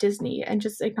Walt Disney and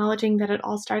just acknowledging that it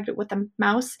all started with a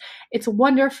mouse. It's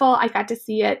wonderful. I got to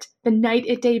see it the night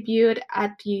it debuted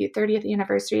at the 30th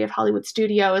anniversary of Hollywood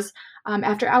Studios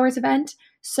After Hours event.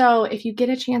 So if you get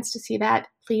a chance to see that,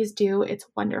 please do. It's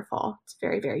wonderful. It's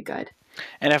very, very good.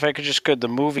 And if I could the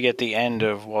movie at the end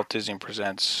of Walt Disney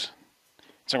Presents,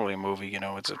 it's not really a movie,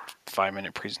 it's a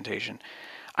 5-minute presentation.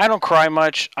 I don't cry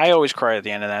much. I always cry at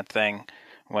the end of that thing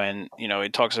when,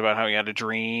 it talks about how he had a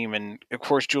dream. And, of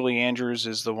course, Julie Andrews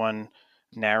is the one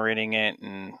narrating it.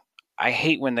 And I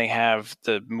hate when they have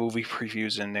the movie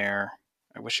previews in there.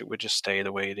 I wish it would just stay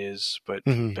the way it is. But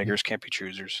beggars can't be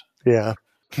choosers. Yeah.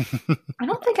 I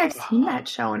don't think I've seen that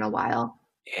show in a while.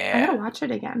 Yeah. I gotta watch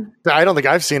it again. I don't think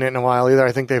I've seen it in a while either.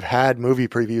 I think they've had movie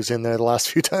previews in there the last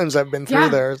few times I've been through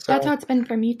there. So. That's how it's been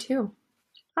for me, too.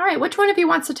 All right. Which one of you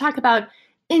wants to talk about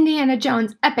Indiana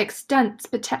Jones Epic Stunt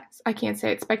I can't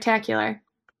say it. Spectacular.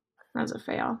 That was a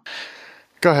fail.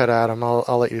 Go ahead, Adam.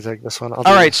 I'll let you take this one. All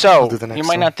right, so you might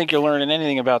one. not think you're learning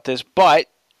anything about this, but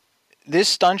this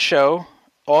stunt show,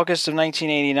 August of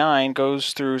 1989,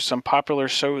 goes through some popular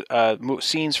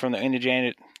scenes from the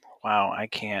Indiana... Wow, I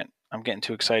can't. I'm getting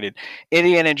too excited.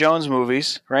 Indiana Jones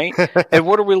movies, right? And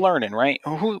what are we learning, right?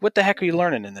 What the heck are you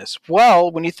learning in this?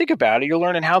 Well, when you think about it, you're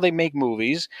learning how they make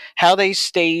movies, how they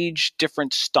stage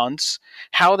different stunts,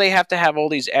 how they have to have all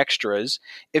these extras.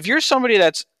 If you're somebody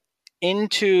that's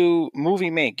into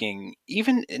movie making,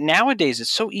 even nowadays,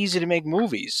 it's so easy to make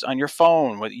movies on your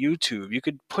phone with YouTube. You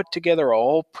could put together a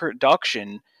whole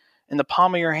production in the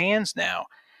palm of your hands now.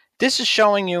 This is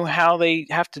showing you how they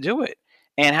have to do it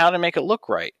and how to make it look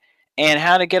right. And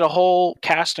how to get a whole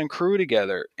cast and crew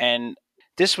together. And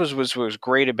this was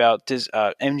great about this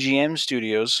MGM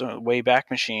Studios, Wayback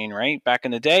Machine, right? Back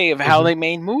in the day of how they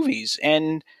made movies.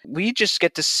 And we just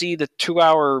get to see the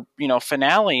 2-hour,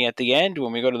 finale at the end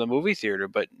when we go to the movie theater.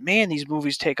 But man, these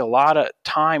movies take a lot of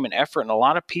time and effort and a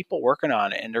lot of people working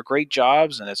on it. And they're great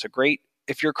jobs. And it's a great,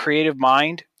 if you're a creative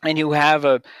mind and you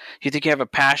think you have a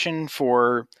passion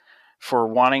for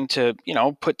wanting to,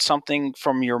 put something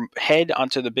from your head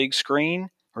onto the big screen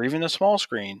or even the small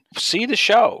screen, see the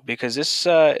show, because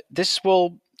this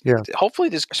will hopefully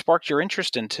this sparked your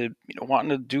interest into wanting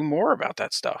to do more about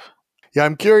that stuff. Yeah,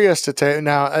 I'm curious to tell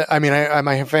now. I mean,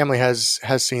 my family has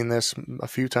seen this a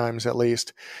few times at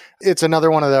least. It's another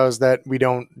one of those that we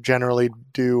don't generally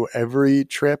do every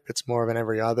trip. It's more of an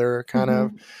every other kind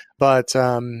of, but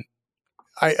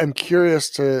I'm curious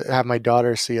to have my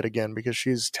daughter see it again because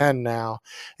she's 10 now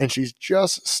and she's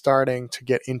just starting to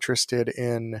get interested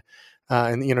in,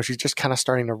 and she's just kind of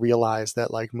starting to realize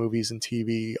that like movies and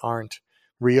TV aren't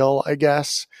real, I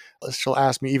guess. She'll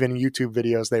ask me, even YouTube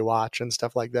videos they watch and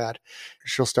stuff like that.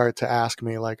 She'll start to ask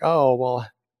me like, oh, well,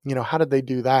 how did they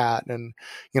do that? And,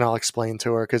 I'll explain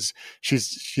to her because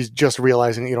she's just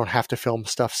realizing that you don't have to film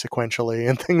stuff sequentially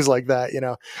and things like that,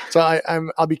 So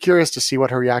I'll be curious to see what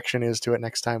her reaction is to it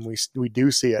next time we do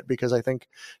see it, because I think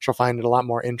she'll find it a lot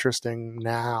more interesting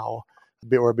now,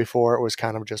 or before it was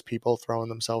kind of just people throwing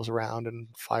themselves around and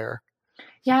fire.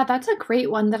 Yeah, that's a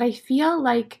great one that I feel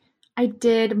like I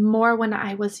did more when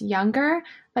I was younger,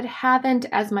 but haven't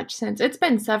as much since. It's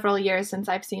been several years since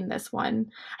I've seen this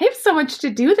one. I have so much to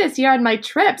do this year on my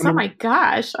trips. Oh my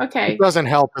gosh. Okay. It doesn't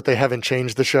help that they haven't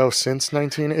changed the show since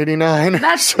 1989.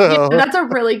 That's a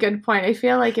really good point. I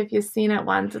feel like if you've seen it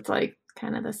once, it's like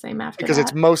kind of the same after because that.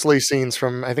 It's mostly scenes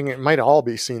from, I think it might all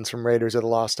be scenes from Raiders of the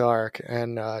Lost Ark.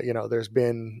 And, there's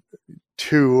been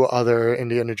 2 other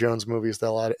Indiana Jones movies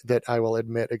that I will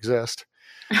admit exist.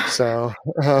 So,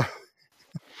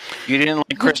 you didn't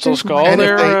like Crystal Skull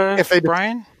there, if they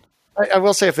Brian? I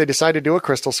will say, if they decide to do a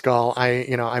Crystal Skull,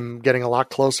 I'm getting a lot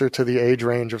closer to the age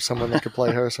range of someone that could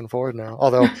play Harrison Ford now.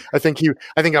 Although I think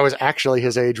I was actually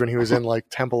his age when he was in like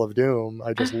Temple of Doom.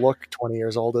 I just look 20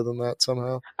 years older than that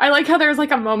somehow. I like how there's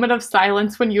like a moment of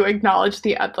silence when you acknowledge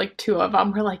the like two of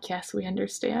them. We're like, yes, we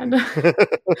understand.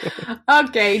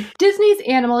 Okay, Disney's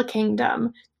Animal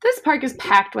Kingdom. This park is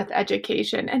packed with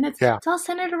education, and it's all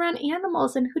centered around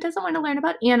animals. And who doesn't want to learn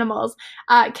about animals?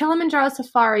 Kilimanjaro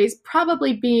Safaris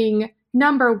probably being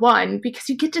number one because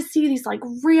you get to see these like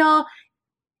real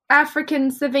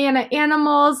African savanna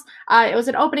animals. It was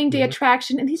an opening day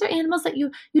attraction, and these are animals that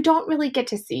you don't really get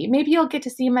to see. Maybe you'll get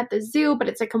to see them at the zoo, but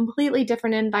it's a completely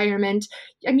different environment.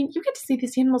 I mean, you get to see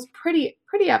these animals pretty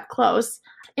up close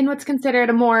in what's considered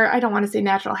a more, I don't want to say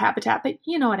natural habitat, but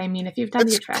you know what I mean if you've done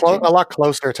the attraction. A lot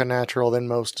closer to natural than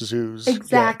most zoos.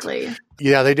 Exactly.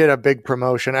 Yeah, they did a big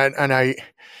promotion, and I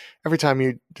every time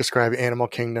you describe Animal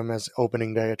Kingdom as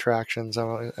opening day attractions, it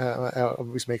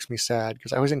always makes me sad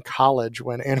because I was in college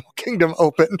when Animal Kingdom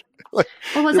opened. What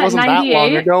was it that, wasn't 98? that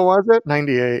long ago, was it?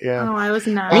 98, yeah. Oh, I was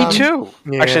 9. Me too.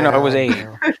 Yeah, Actually, no, I was 8.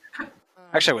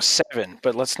 Actually, I was 7,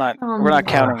 but let's not. We're not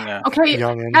counting. Okay,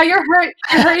 youngin. now you're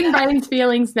hurting Brian's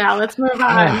feelings. Now let's move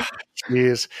on.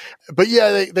 Jeez, but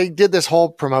yeah, they did this whole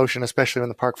promotion, especially when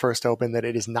the park first opened, that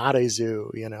it is not a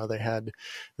zoo. You know, they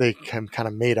kind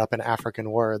of made up an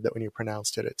African word that when you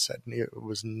pronounced it, it said it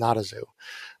was not a zoo,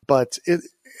 but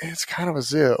it's kind of a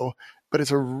zoo. But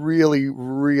it's a really,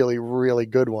 really, really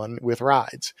good one with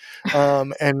rides.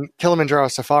 And Kilimanjaro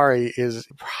Safari is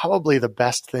probably the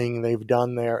best thing they've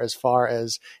done there as far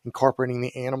as incorporating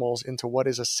the animals into what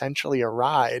is essentially a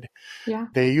ride. Yeah.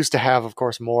 They used to have, of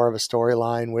course, more of a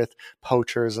storyline with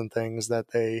poachers and things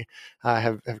that they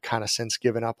have kind of since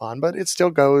given up on. But it still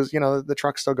goes, the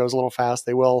truck still goes a little fast.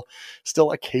 They will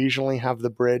still occasionally have the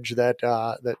bridge that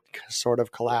sort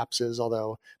of collapses,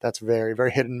 although that's very,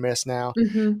 very hit and miss now.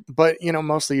 Mm-hmm. But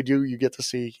mostly you get to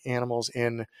see animals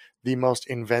in the most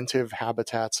inventive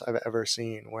habitats I've ever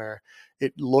seen, where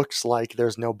it looks like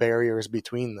there's no barriers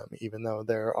between them, even though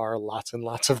there are lots and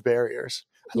lots of barriers.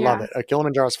 I love it.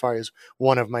 Kilimanjaro Safari is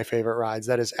one of my favorite rides.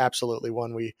 That is absolutely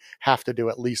one we have to do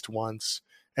at least once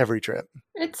every trip.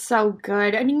 It's so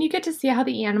good. I mean, you get to see how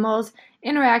the animals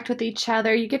interact with each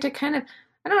other. You get to kind of,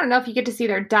 I don't know if you get to see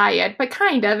their diet, but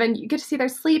kind of, and you get to see their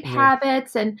sleep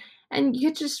habits, and you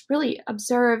get to just really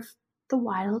observe the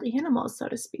wild animals, so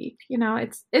to speak.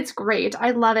 It's great.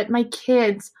 I love it. My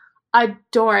kids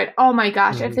adore it. Oh my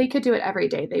gosh. If they could do it every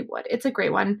day, they would. It's a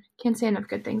great one. Can't say enough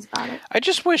good things about it. I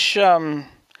just wish they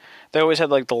always had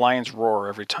like the lions roar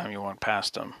every time you went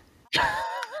past them.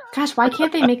 Gosh, why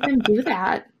can't they make them do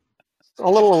that? A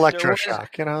little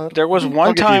electroshock, There was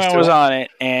one time I was on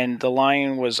it, and the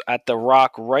lion was at the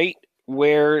rock right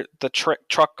where the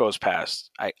truck goes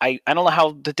past. I don't know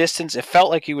how the distance, it felt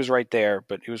like he was right there,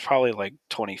 but it was probably like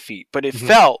 20 feet, but it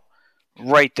felt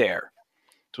right there.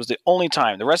 It was the only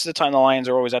time. The rest of the time the lions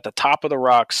are always at the top of the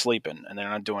rock sleeping, and they're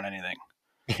not doing anything.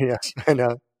 Yes, I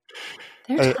know.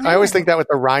 I always think that with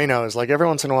the rhinos, like every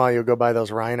once in a while you'll go by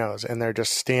those rhinos and they're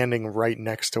just standing right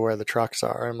next to where the trucks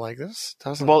are. I'm like, this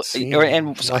doesn't seem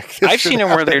like this. I've seen them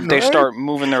where they start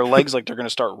moving their legs like they're going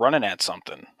to start running at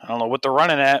something. I don't know what they're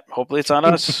running at. Hopefully it's on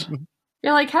us.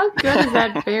 You're like, how good is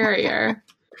that barrier?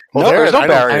 Well, there's no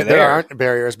barrier there. There aren't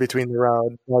barriers between the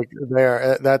road. Like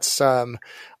there, that's I'm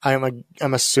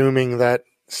assuming that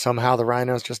somehow the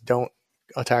rhinos just don't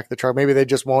attack the truck. Maybe they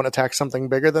just won't attack something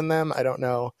bigger than them. I don't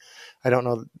know.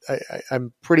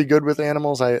 I'm pretty good with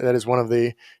animals. That is one of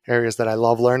the areas that I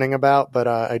love learning about, but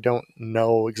I don't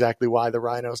know exactly why the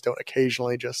rhinos don't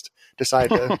occasionally just decide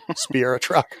to spear a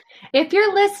truck. If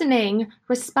you're listening,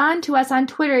 respond to us on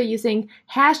Twitter using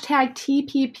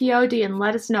 #TPPOD and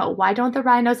let us know, why don't the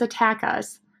rhinos attack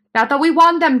us? Not that we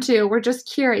want them to, we're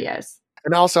just curious.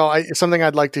 And also, something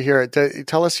I'd like to hear.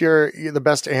 Tell us the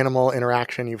best animal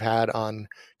interaction you've had on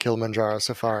Kilimanjaro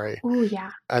Safari. Oh,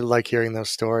 yeah. I like hearing those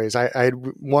stories. I had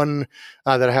one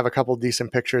that I have a couple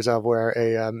decent pictures of where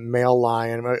a male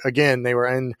lion, again, they were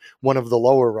in one of the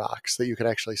lower rocks that you could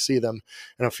actually see them,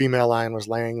 and a female lion was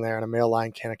laying there, and a male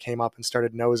lion kind of came up and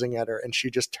started nosing at her, and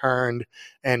she just turned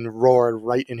and roared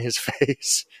right in his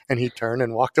face, and he turned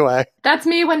and walked away. That's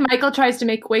me when Michael tries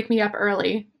to wake me up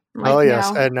early. Like,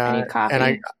 yes, no, and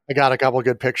I got a couple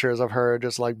good pictures of her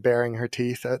just like baring her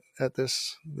teeth at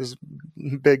this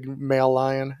big male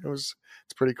lion. It's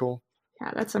pretty cool.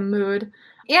 Yeah, that's a mood.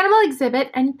 Animal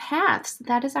exhibit and paths.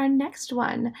 That is our next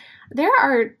one.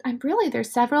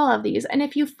 There's several of these. And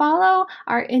if you follow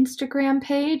our Instagram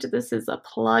page, this is a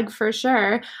plug for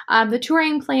sure, the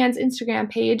Touring Plans Instagram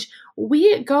page,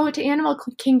 we go to Animal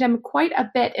Kingdom quite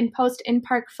a bit and post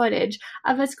in-park footage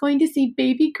of us going to see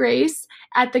Baby Grace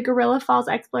at the Gorilla Falls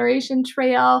Exploration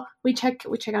Trail. We check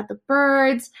out the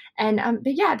birds. And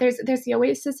but yeah, there's the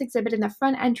Oasis exhibit in the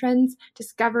front entrance,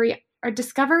 Discovery,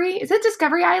 is it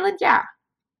Discovery Island? Yeah.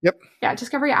 Yep. Yeah,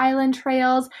 Discovery Island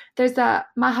trails. There's the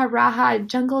Maharaja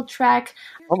Jungle Trek.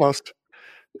 Almost.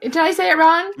 Did I say it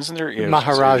wrong? Isn't there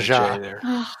Maharaja? There?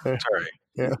 Oh, Sorry.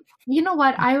 Yeah. you know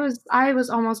what? I was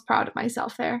almost proud of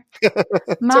myself there. Okay.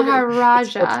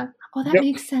 Maharaja. Oh, that Yep.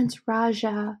 makes sense.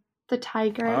 Raja, the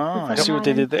tiger. Oh, with I the see what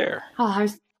they lion. did there. Oh,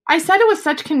 I said it with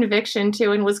such conviction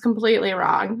too, and was completely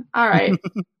wrong. All right.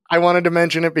 I wanted to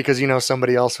mention it because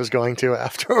somebody else was going to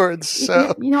afterwards.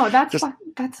 So that's just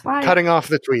why. cutting off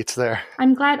the tweets there.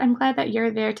 I'm glad that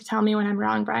you're there to tell me when I'm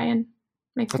wrong, Brian.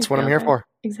 That's what I'm here good. for.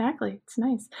 Exactly. It's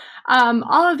nice.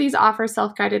 All of these offer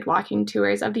self-guided walking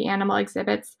tours of the animal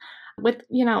exhibits with,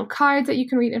 cards that you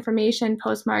can read information,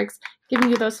 postmarks, giving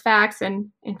you those facts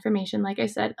and information, like I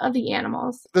said, of the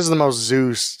animals. This is the most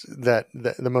zoo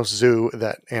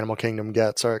that Animal Kingdom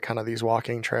gets are kind of these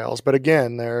walking trails. But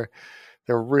again, they're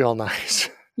real nice.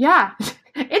 Yeah.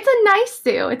 It's a nice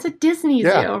zoo. It's a Disney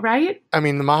zoo, right? I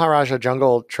mean, the Maharaja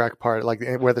Jungle Trek part, like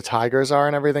where the tigers are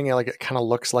and everything, it kind of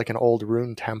looks like an old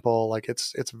ruined temple. Like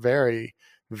it's very,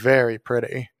 very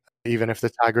pretty, even if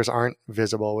the tigers aren't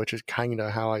visible, which is kind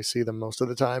of how I see them most of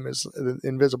the time, is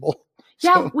invisible.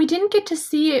 Yeah, So, we didn't get to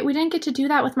see it. We didn't get to do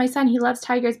that with my son. He loves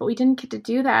tigers, but we didn't get to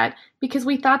do that because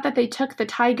we thought that they took the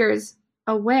tigers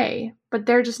away, but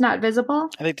they're just not visible.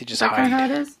 I think they Is just that kind of hide.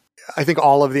 how it is? I think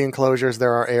all of the enclosures,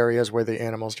 there are areas where the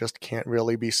animals just can't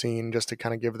really be seen, just to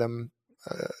kind of give them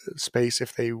space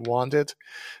if they want it.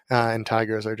 And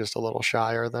tigers are just a little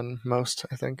shyer than most,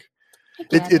 I think. I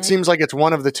get It seems like it's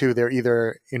one of the two. They're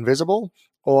either invisible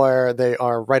or they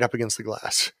are right up against the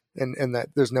glass. And that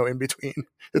there's no in between.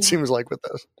 It seems like with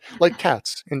those, like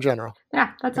cats in general.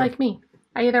 Yeah, that's like me.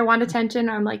 I either want attention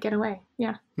or I'm like, get away.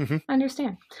 Yeah, Mhm. I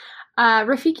understand.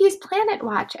 Rafiki's Planet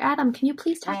Watch. Adam, can you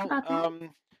please talk about that?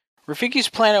 Rafiki's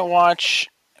Planet Watch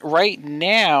right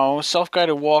now,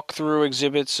 self-guided walkthrough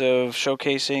exhibits of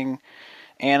showcasing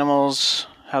animals,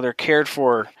 how they're cared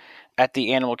for at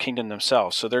the Animal Kingdom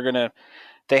themselves. So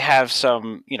they have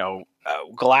some,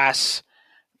 glass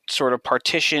sort of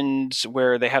partitions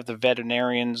where they have the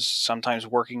veterinarians sometimes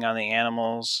working on the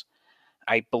animals.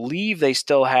 I believe they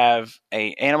still have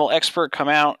a animal expert come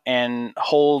out and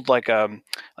hold like a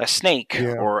snake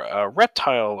or a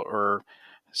reptile or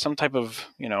some type of,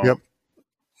 Yep.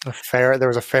 A ferret. There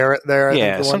was a ferret there. I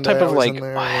think, the some one type day I of was like in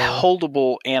there, yeah.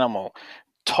 holdable animal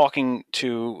talking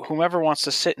to whomever wants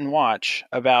to sit and watch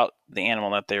about the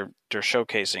animal that they're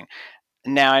showcasing.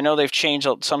 Now, I know they've changed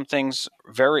some things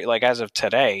very, like as of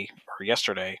today or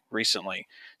yesterday, recently.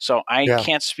 So I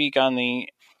can't speak on the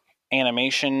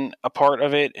animation a part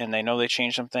of it, and I know they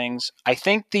changed some things. I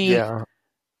think the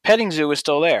petting zoo is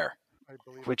still there,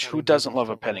 which who doesn't love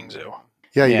a petting zoo?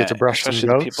 Yeah, you get to brush some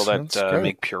especially goats. the people That's that great.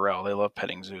 make Purell. They love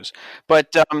petting zoos.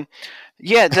 But the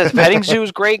petting zoo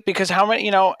is great because how many?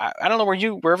 I don't know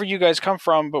wherever you guys come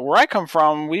from, but where I come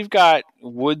from, we've got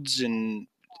woods and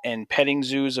petting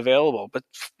zoos available.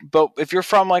 But if you're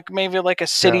from maybe a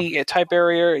city type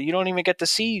area, you don't even get to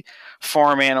see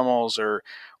farm animals or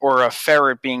a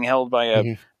ferret being held by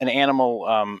an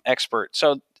animal expert.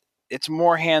 So it's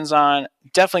more hands-on.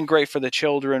 Definitely great for the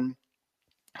children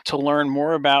to learn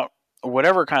more about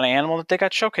whatever kind of animal that they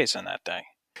got showcasing that day.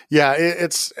 Yeah,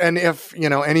 and if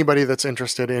anybody that's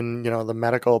interested in the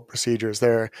medical procedures,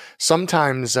 there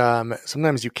sometimes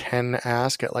you can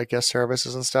ask at guest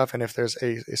services and stuff, and if there's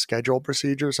a scheduled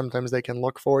procedure, sometimes they can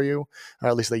look for you, or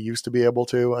at least they used to be able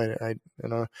to.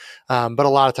 But a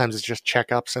lot of times it's just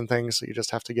checkups and things, so you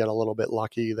just have to get a little bit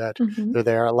lucky that they're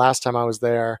there. Last time I was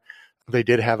there, they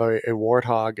did have a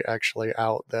warthog actually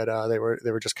out that they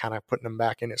were just kind of putting him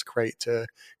back in his crate to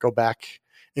go back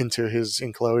into his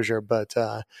enclosure, but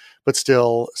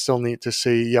still neat to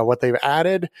see. Yeah, what they've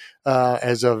added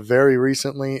as of very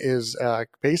recently is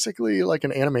basically like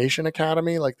an animation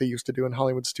academy, like they used to do in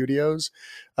Hollywood Studios,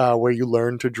 where you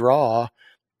learn to draw.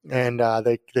 And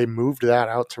they moved that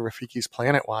out to Rafiki's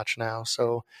Planet Watch now,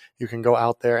 so you can go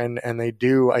out there and they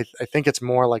do. I think it's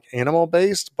more like animal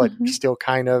based, but still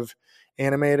kind of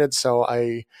animated, so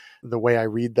the way I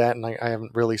read that, and I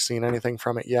haven't really seen anything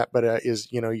from it yet, but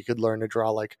is, you could learn to draw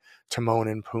like Timon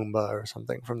and Pumbaa or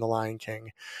something from The Lion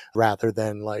King rather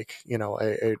than like,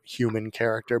 a human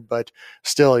character. But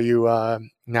still,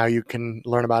 now you can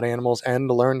learn about animals and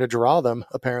learn to draw them,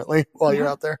 apparently, while you're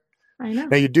out there. I know.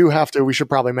 Now you do have to, we should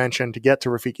probably mention, to get to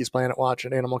Rafiki's Planet Watch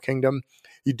at Animal Kingdom,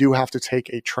 you do have to take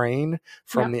a train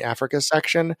from the Africa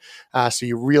section. So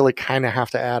you really kind of have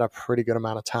to add a pretty good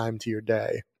amount of time to your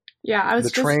day. Yeah, I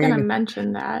was just going to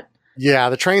mention that. Yeah,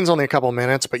 the train's only a couple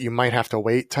minutes, but you might have to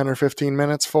wait 10 or 15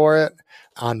 minutes for it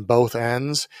on both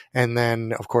ends. And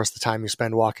then, of course, the time you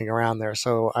spend walking around there.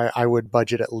 So I would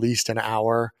budget at least an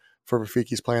hour for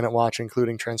Rafiki's Planet Watch,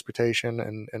 including transportation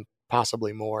and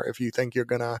possibly more if you think you're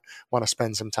going to want to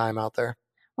spend some time out there.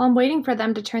 Well, I'm waiting for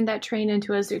them to turn that train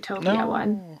into a Zootopia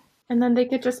one. And then they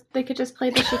could just play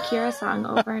the Shakira song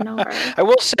over and over. I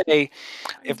will say,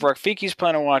 if Rafiki's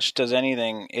Planet Watch does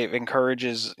anything, it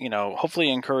encourages,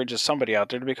 hopefully encourages somebody out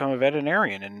there to become a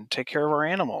veterinarian and take care of our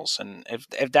animals. And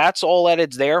if that's all that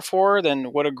it's there for,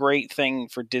 then what a great thing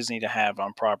for Disney to have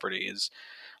on property, is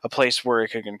a place where it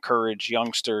could encourage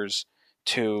youngsters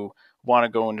to want to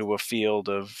go into a field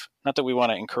of, not that we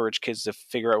want to encourage kids to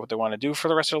figure out what they want to do for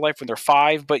the rest of their life when they're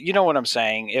 5, but you know what I'm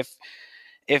saying. If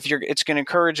it's going to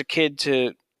encourage a kid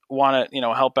to want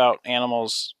to, help out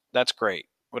animals, that's great.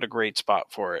 What a great spot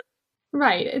for it.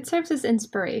 Right. It serves as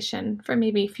inspiration for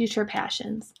maybe future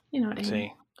passions. You know what I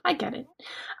mean? I get it.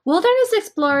 Wilderness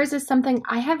Explorers is something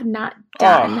I have not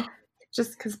done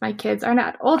just because my kids are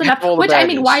not old enough. Which, I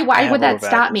mean, why would that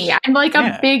stop me? I'm like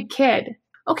a big kid.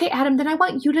 Okay, Adam, then I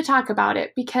want you to talk about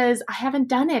it because I haven't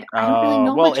done it. I don't really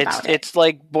know much about it. It's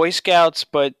like Boy Scouts,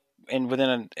 but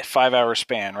within a 5-hour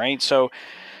span, right? So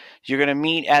you're going to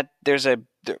meet at,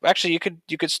 actually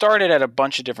you could start it at a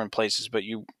bunch of different places, but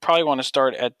you probably want to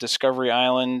start at Discovery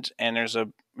Island, and there's a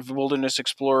Wilderness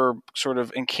Explorer sort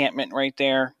of encampment right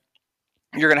there.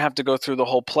 You're going to have to go through the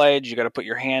whole pledge. You got to put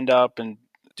your hand up and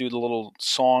do the little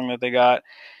song that they got.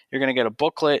 You're going to get a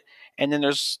booklet, and then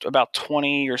there's about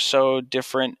 20 or so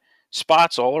different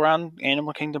spots all around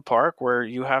Animal Kingdom Park where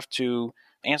you have to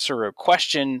answer a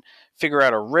question, figure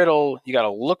out a riddle. You got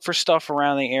to look for stuff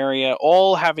around the area,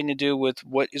 all having to do with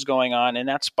what is going on in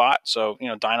that spot. So,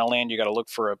 Dinoland, you got to look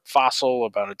for a fossil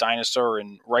about a dinosaur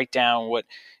and write down what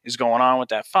is going on with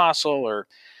that fossil. Or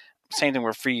same thing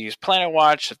with Rafiki's Planet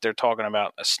Watch. If they're talking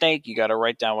about a snake, you got to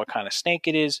write down what kind of snake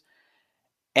it is.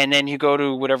 And then you go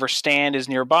to whatever stand is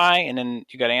nearby, and then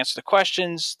you got to answer the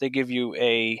questions. They give you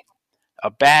a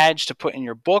badge to put in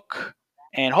your book.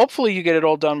 And hopefully you get it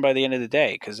all done by the end of the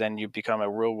day, because then you become a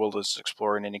real wilderness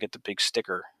explorer, and then you get the big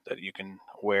sticker that you can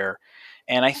wear.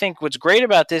 And I think what's great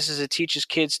about this is it teaches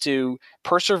kids to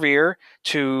persevere,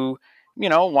 to,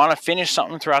 want to finish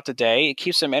something throughout the day. It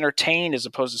keeps them entertained as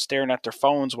opposed to staring at their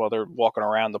phones while they're walking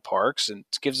around the parks, and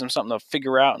it gives them something to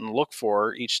figure out and look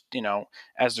for each,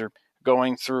 as they're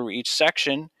going through each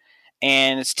section.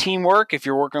 And it's teamwork. If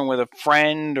you're working with a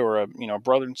friend or a,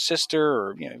 brother and sister,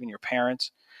 or, even your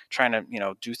parents, trying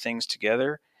to, do things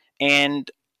together. And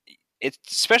it's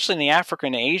especially in the Africa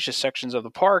and Asia sections of the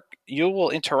park, you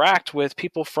will interact with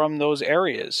people from those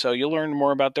areas. So you'll learn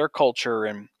more about their culture,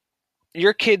 and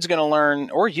your kid's going to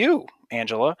learn, or you,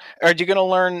 Angela, are you going to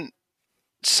learn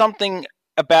something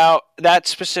about that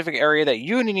specific area that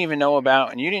you didn't even know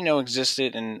about and you didn't know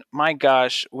existed. And my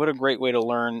gosh, what a great way to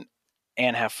learn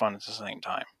and have fun at the same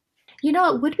time.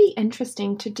 It would be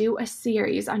interesting to do a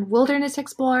series on Wilderness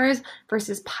Explorers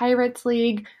versus Pirates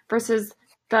League versus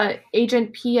the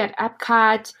Agent P at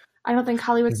Epcot. I don't think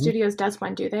Hollywood Studios does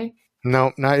one, do they?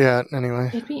 No, not yet. Anyway,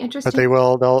 it'd be interesting. But they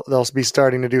will. They'll be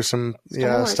starting to do some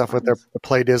stuff with their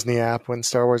Play Disney app when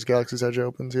Star Wars Galaxy's Edge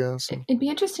opens. Yeah, so. It'd be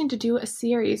interesting to do a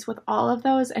series with all of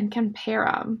those and compare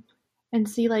them and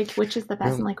see which is the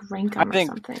best and rank them or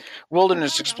something.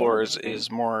 Wilderness Explorers is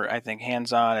more, I think,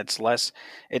 hands-on. It's less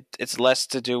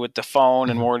to do with the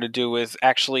phone and more to do with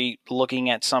actually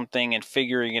looking at something and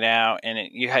figuring it out, and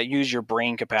you use your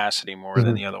brain capacity more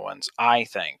than the other ones, I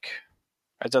think.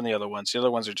 I've done the other ones. The other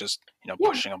ones are just,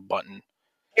 pushing a button.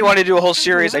 You want to do a whole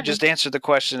series? I just answered the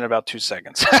question in about 2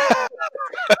 seconds.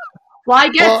 Well, I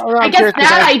guess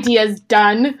that idea's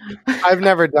done. I've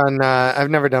never done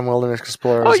Wilderness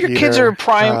Explorers. Oh, your kids are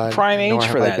prime age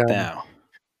for that now.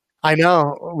 I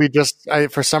know.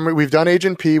 For some reason, we've done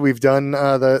Agent P. We've done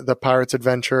the Pirates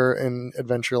Adventure in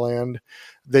Adventureland.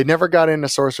 They never got into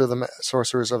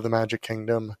Sorcerers of the Magic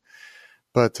Kingdom.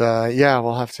 But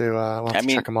we'll have to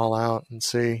check them all out and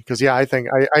see. Because I think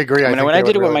I agree. When I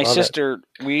did it with my sister,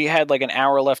 we had an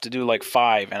hour left to do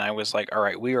 5, and I was like, "All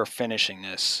right, we are finishing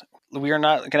this. we are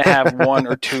not going to have one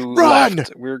or two Run!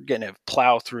 left. We're going to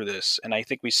plow through this. And I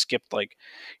think we skipped like,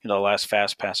 the last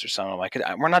Fast Pass or something. I'm like,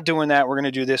 we're not doing that. We're going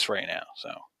to do this right now. So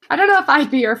I don't know if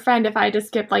I'd be your friend if I had to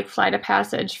skip like Flight of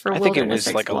Passage for I think it Wilderness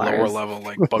was like a Explorers. lower level,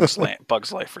 like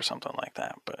Bugs Life or something like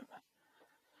that. But it'll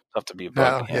have to be a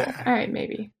bug. Yeah. All right,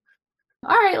 maybe.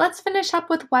 All right, let's finish up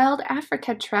with Wild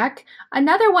Africa Trek.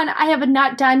 Another one I have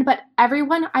not done, but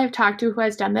everyone I've talked to who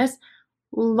has done this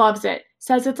loves it.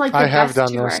 Says it's like the I have best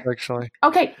done tour. this actually.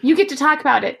 Okay, you get to talk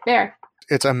about it. There.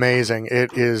 It's amazing.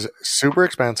 It is super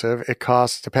expensive. It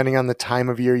costs, depending on the time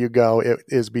of year you go, it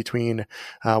is between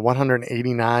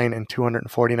 $189 and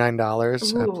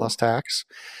 $249 plus tax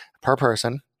per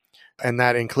person. And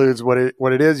that includes what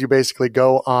it is. You basically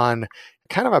go on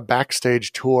kind of a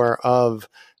backstage tour of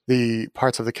the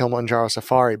parts of the Kilimanjaro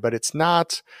Safari, but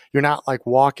you're not like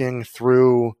walking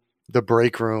through the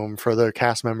break room for the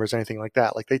cast members, anything like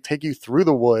that. Like they take you through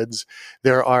the woods.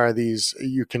 There are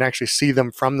you can actually see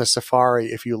them from the safari.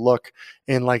 If you look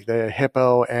in like the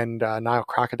hippo and Nile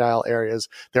crocodile areas,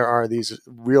 there are these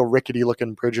real rickety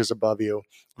looking bridges above you.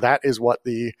 That is what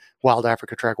the Wild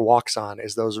Africa Trek walks on,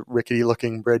 is those rickety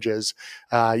looking bridges.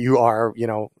 You are,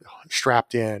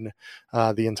 strapped in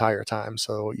the entire time.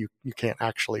 So you can't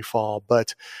actually fall,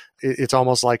 but it's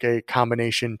almost like a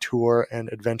combination tour and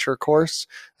adventure course,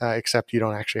 except you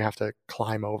don't actually have to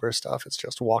climb over stuff. It's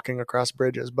just walking across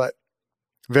bridges, but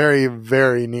very,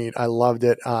 very neat. I loved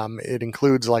it. It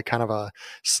includes like kind of a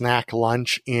snack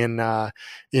lunch in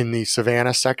the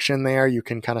Savannah section there. You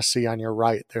can kind of see on your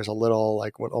right, there's a little,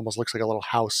 like what almost looks like a little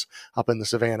house up in the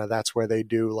Savannah. That's where they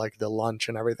do like the lunch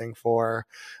and everything for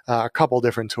a couple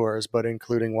different tours, but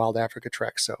including Wild Africa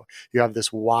Trek. So you have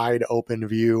this wide open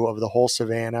view of the whole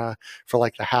Savannah for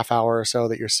like the half hour or so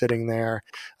that you're sitting there.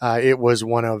 It was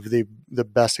one of the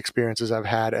best experiences I've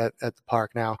had at the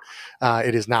park. Now,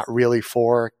 it is not really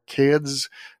for kids.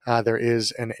 There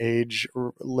is an age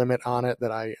limit on it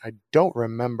that I don't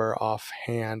remember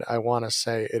offhand. I want to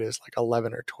say it is like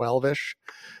 11 or 12-ish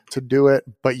to do it.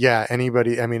 But yeah,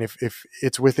 anybody, I mean, if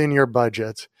it's within your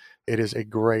budget, it is a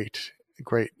great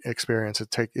experience.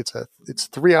 It's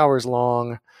 3 hours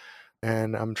long,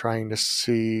 and I'm trying to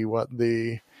see what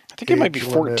I think it might be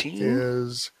 14.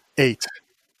 Is 8.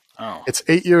 Oh. It's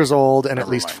 8 years old and Never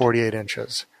at least mind. 48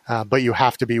 inches. But you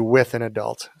have to be with an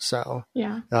adult. So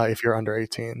Yeah. If you're under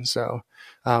 18. So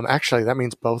actually, that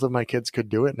means both of my kids could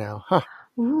do it now. Huh.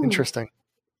 Ooh. Interesting.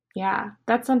 Yeah,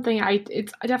 that's something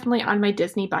it's definitely on my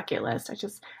Disney bucket list. I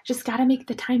just got to make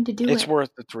the time to do it. It's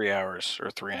worth the 3 hours or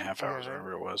 3.5 hours,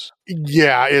 whatever it was.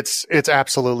 Yeah, it's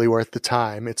absolutely worth the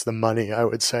time. It's the money, I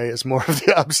would say, is more of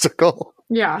the obstacle.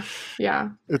 Yeah.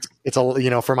 It's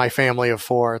for my family of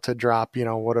 4 to drop,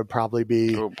 what would probably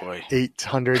be Oh boy.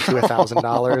 $800 to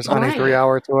 $1,000 on a Right.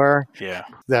 3-hour tour. Yeah.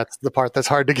 That's the part that's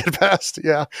hard to get past.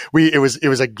 Yeah, it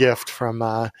was a gift from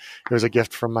my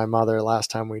mother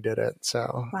last time we did it.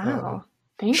 So Wow.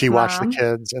 Thanks, she watched Mom. the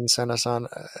kids and sent us on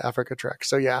Africa Trek.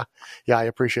 So yeah, I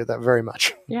appreciate that very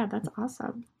much. Yeah, that's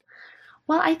awesome.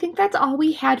 Well, I think that's all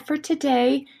we had for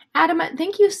today. Adam,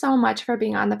 thank you so much for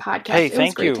being on the podcast. Hey, It was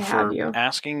thank great you to have for you.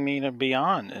 asking me to be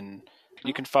on. And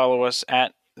you can follow us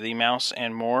at The Mouse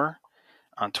and More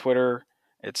on Twitter.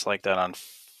 It's like that on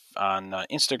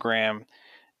Instagram,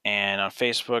 and on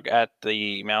Facebook at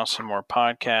The Mouse and More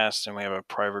Podcast. And we have a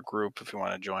private group if you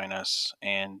want to join us.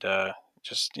 And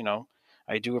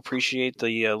I do appreciate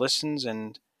the listens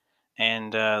and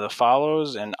the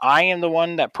follows, and I am the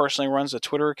one that personally runs the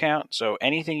Twitter account, so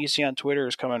anything you see on Twitter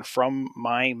is coming from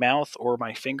my mouth or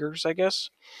my fingers, I guess.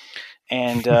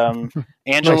 And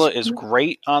Angela Nice. is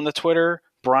great on the Twitter.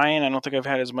 Brian, I don't think I've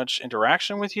had as much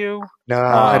interaction with you. No,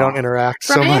 I don't interact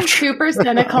so Brian's much. super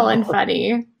cynical and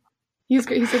funny. He's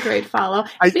a great follow.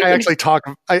 I Speaking- actually talk.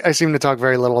 I seem to talk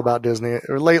very little about Disney.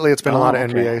 Lately, it's been a lot of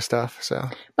okay. NBA stuff. So,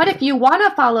 But if you want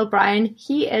to follow Brian,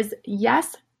 he is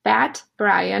Fat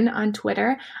Brian on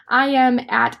Twitter. I am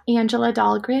at Angela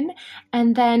Dahlgren.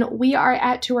 And then we are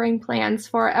at Touring Plans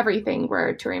for everything.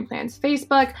 We're Touring Plans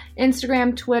Facebook,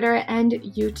 Instagram, Twitter, and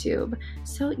YouTube.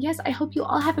 So yes, I hope you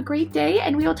all have a great day,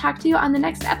 and we will talk to you on the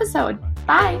next episode.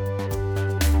 Bye.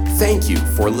 Thank you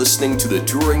for listening to the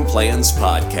Touring Plans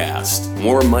Podcast.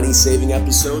 More money-saving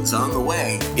episodes on the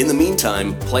way. In the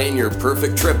meantime, plan your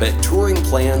perfect trip at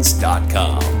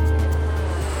touringplans.com.